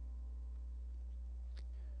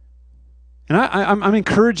 And I'm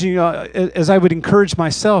encouraging you, as I would encourage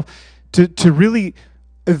myself, to really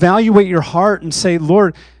evaluate your heart and say,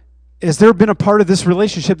 Lord, has there been a part of this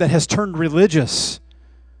relationship that has turned religious?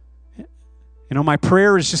 My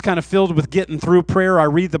prayer is just kind of filled with getting through prayer. I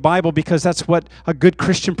read the Bible because that's what a good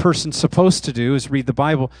Christian person's supposed to do, is read the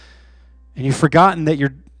Bible. And you've forgotten that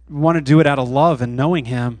you want to do it out of love and knowing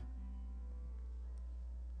Him.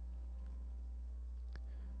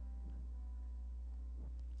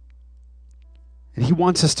 And He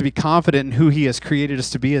wants us to be confident in who He has created us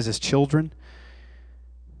to be as His children.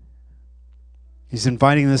 He's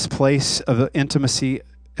inviting this place of intimacy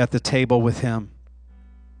at the table with Him.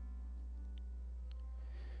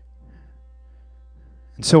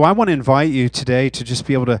 And so I want to invite you today to just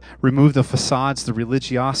be able to remove the facades, the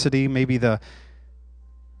religiosity, maybe the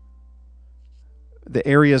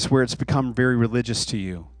areas where it's become very religious to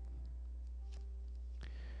you.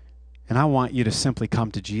 And I want you to simply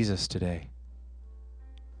come to Jesus today.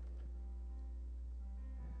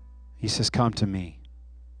 He says, come to me.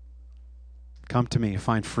 Come to me,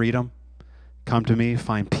 find freedom. Come to me,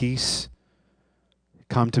 find peace.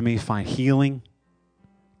 Come to me, find healing.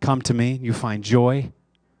 Come to me, you find joy.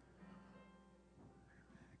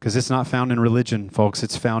 Because it's not found in religion, folks.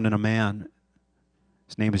 It's found in a man.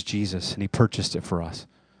 His name is Jesus, and He purchased it for us.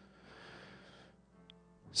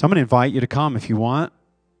 So I'm going to invite you to come if you want.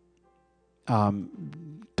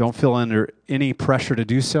 Don't feel under any pressure to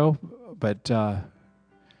do so, but I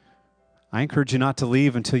encourage you not to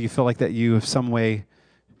leave until you feel like that you have some way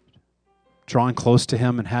drawn close to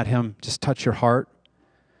Him and had Him just touch your heart.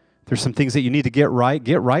 There's some things that you need to get right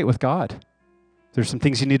with God. There's some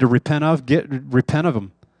things you need to repent of, repent of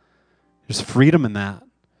them. There's freedom in that.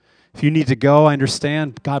 If you need to go, I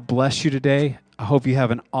understand. God bless you today. I hope you have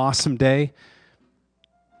an awesome day.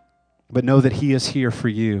 But know that He is here for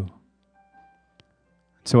you.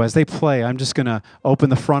 So as they play, I'm just going to open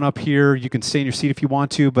the front up here. You can stay in your seat if you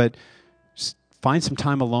want to, but just find some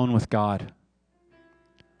time alone with God.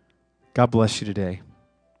 God bless you today.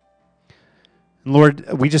 And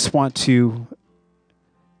Lord, we just want to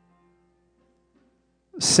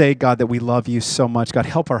say, God, that we love You so much. God,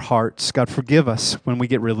 help our hearts. God, forgive us when we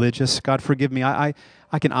get religious. God, forgive me. I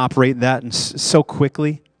can operate that and so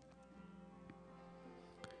quickly.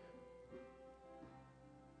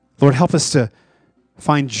 Lord, help us to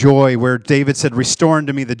find joy where David said, restore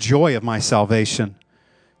unto me the joy of my salvation.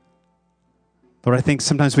 Lord, I think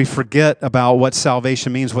sometimes we forget about what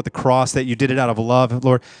salvation means, what the cross, that You did it out of love.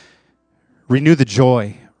 Lord, renew the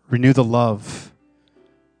joy, renew the love.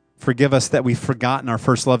 Forgive us that we've forgotten our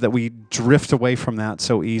first love, that we drift away from that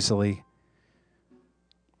so easily.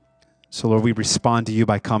 So, Lord, we respond to you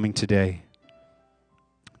by coming today.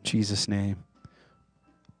 In Jesus' name.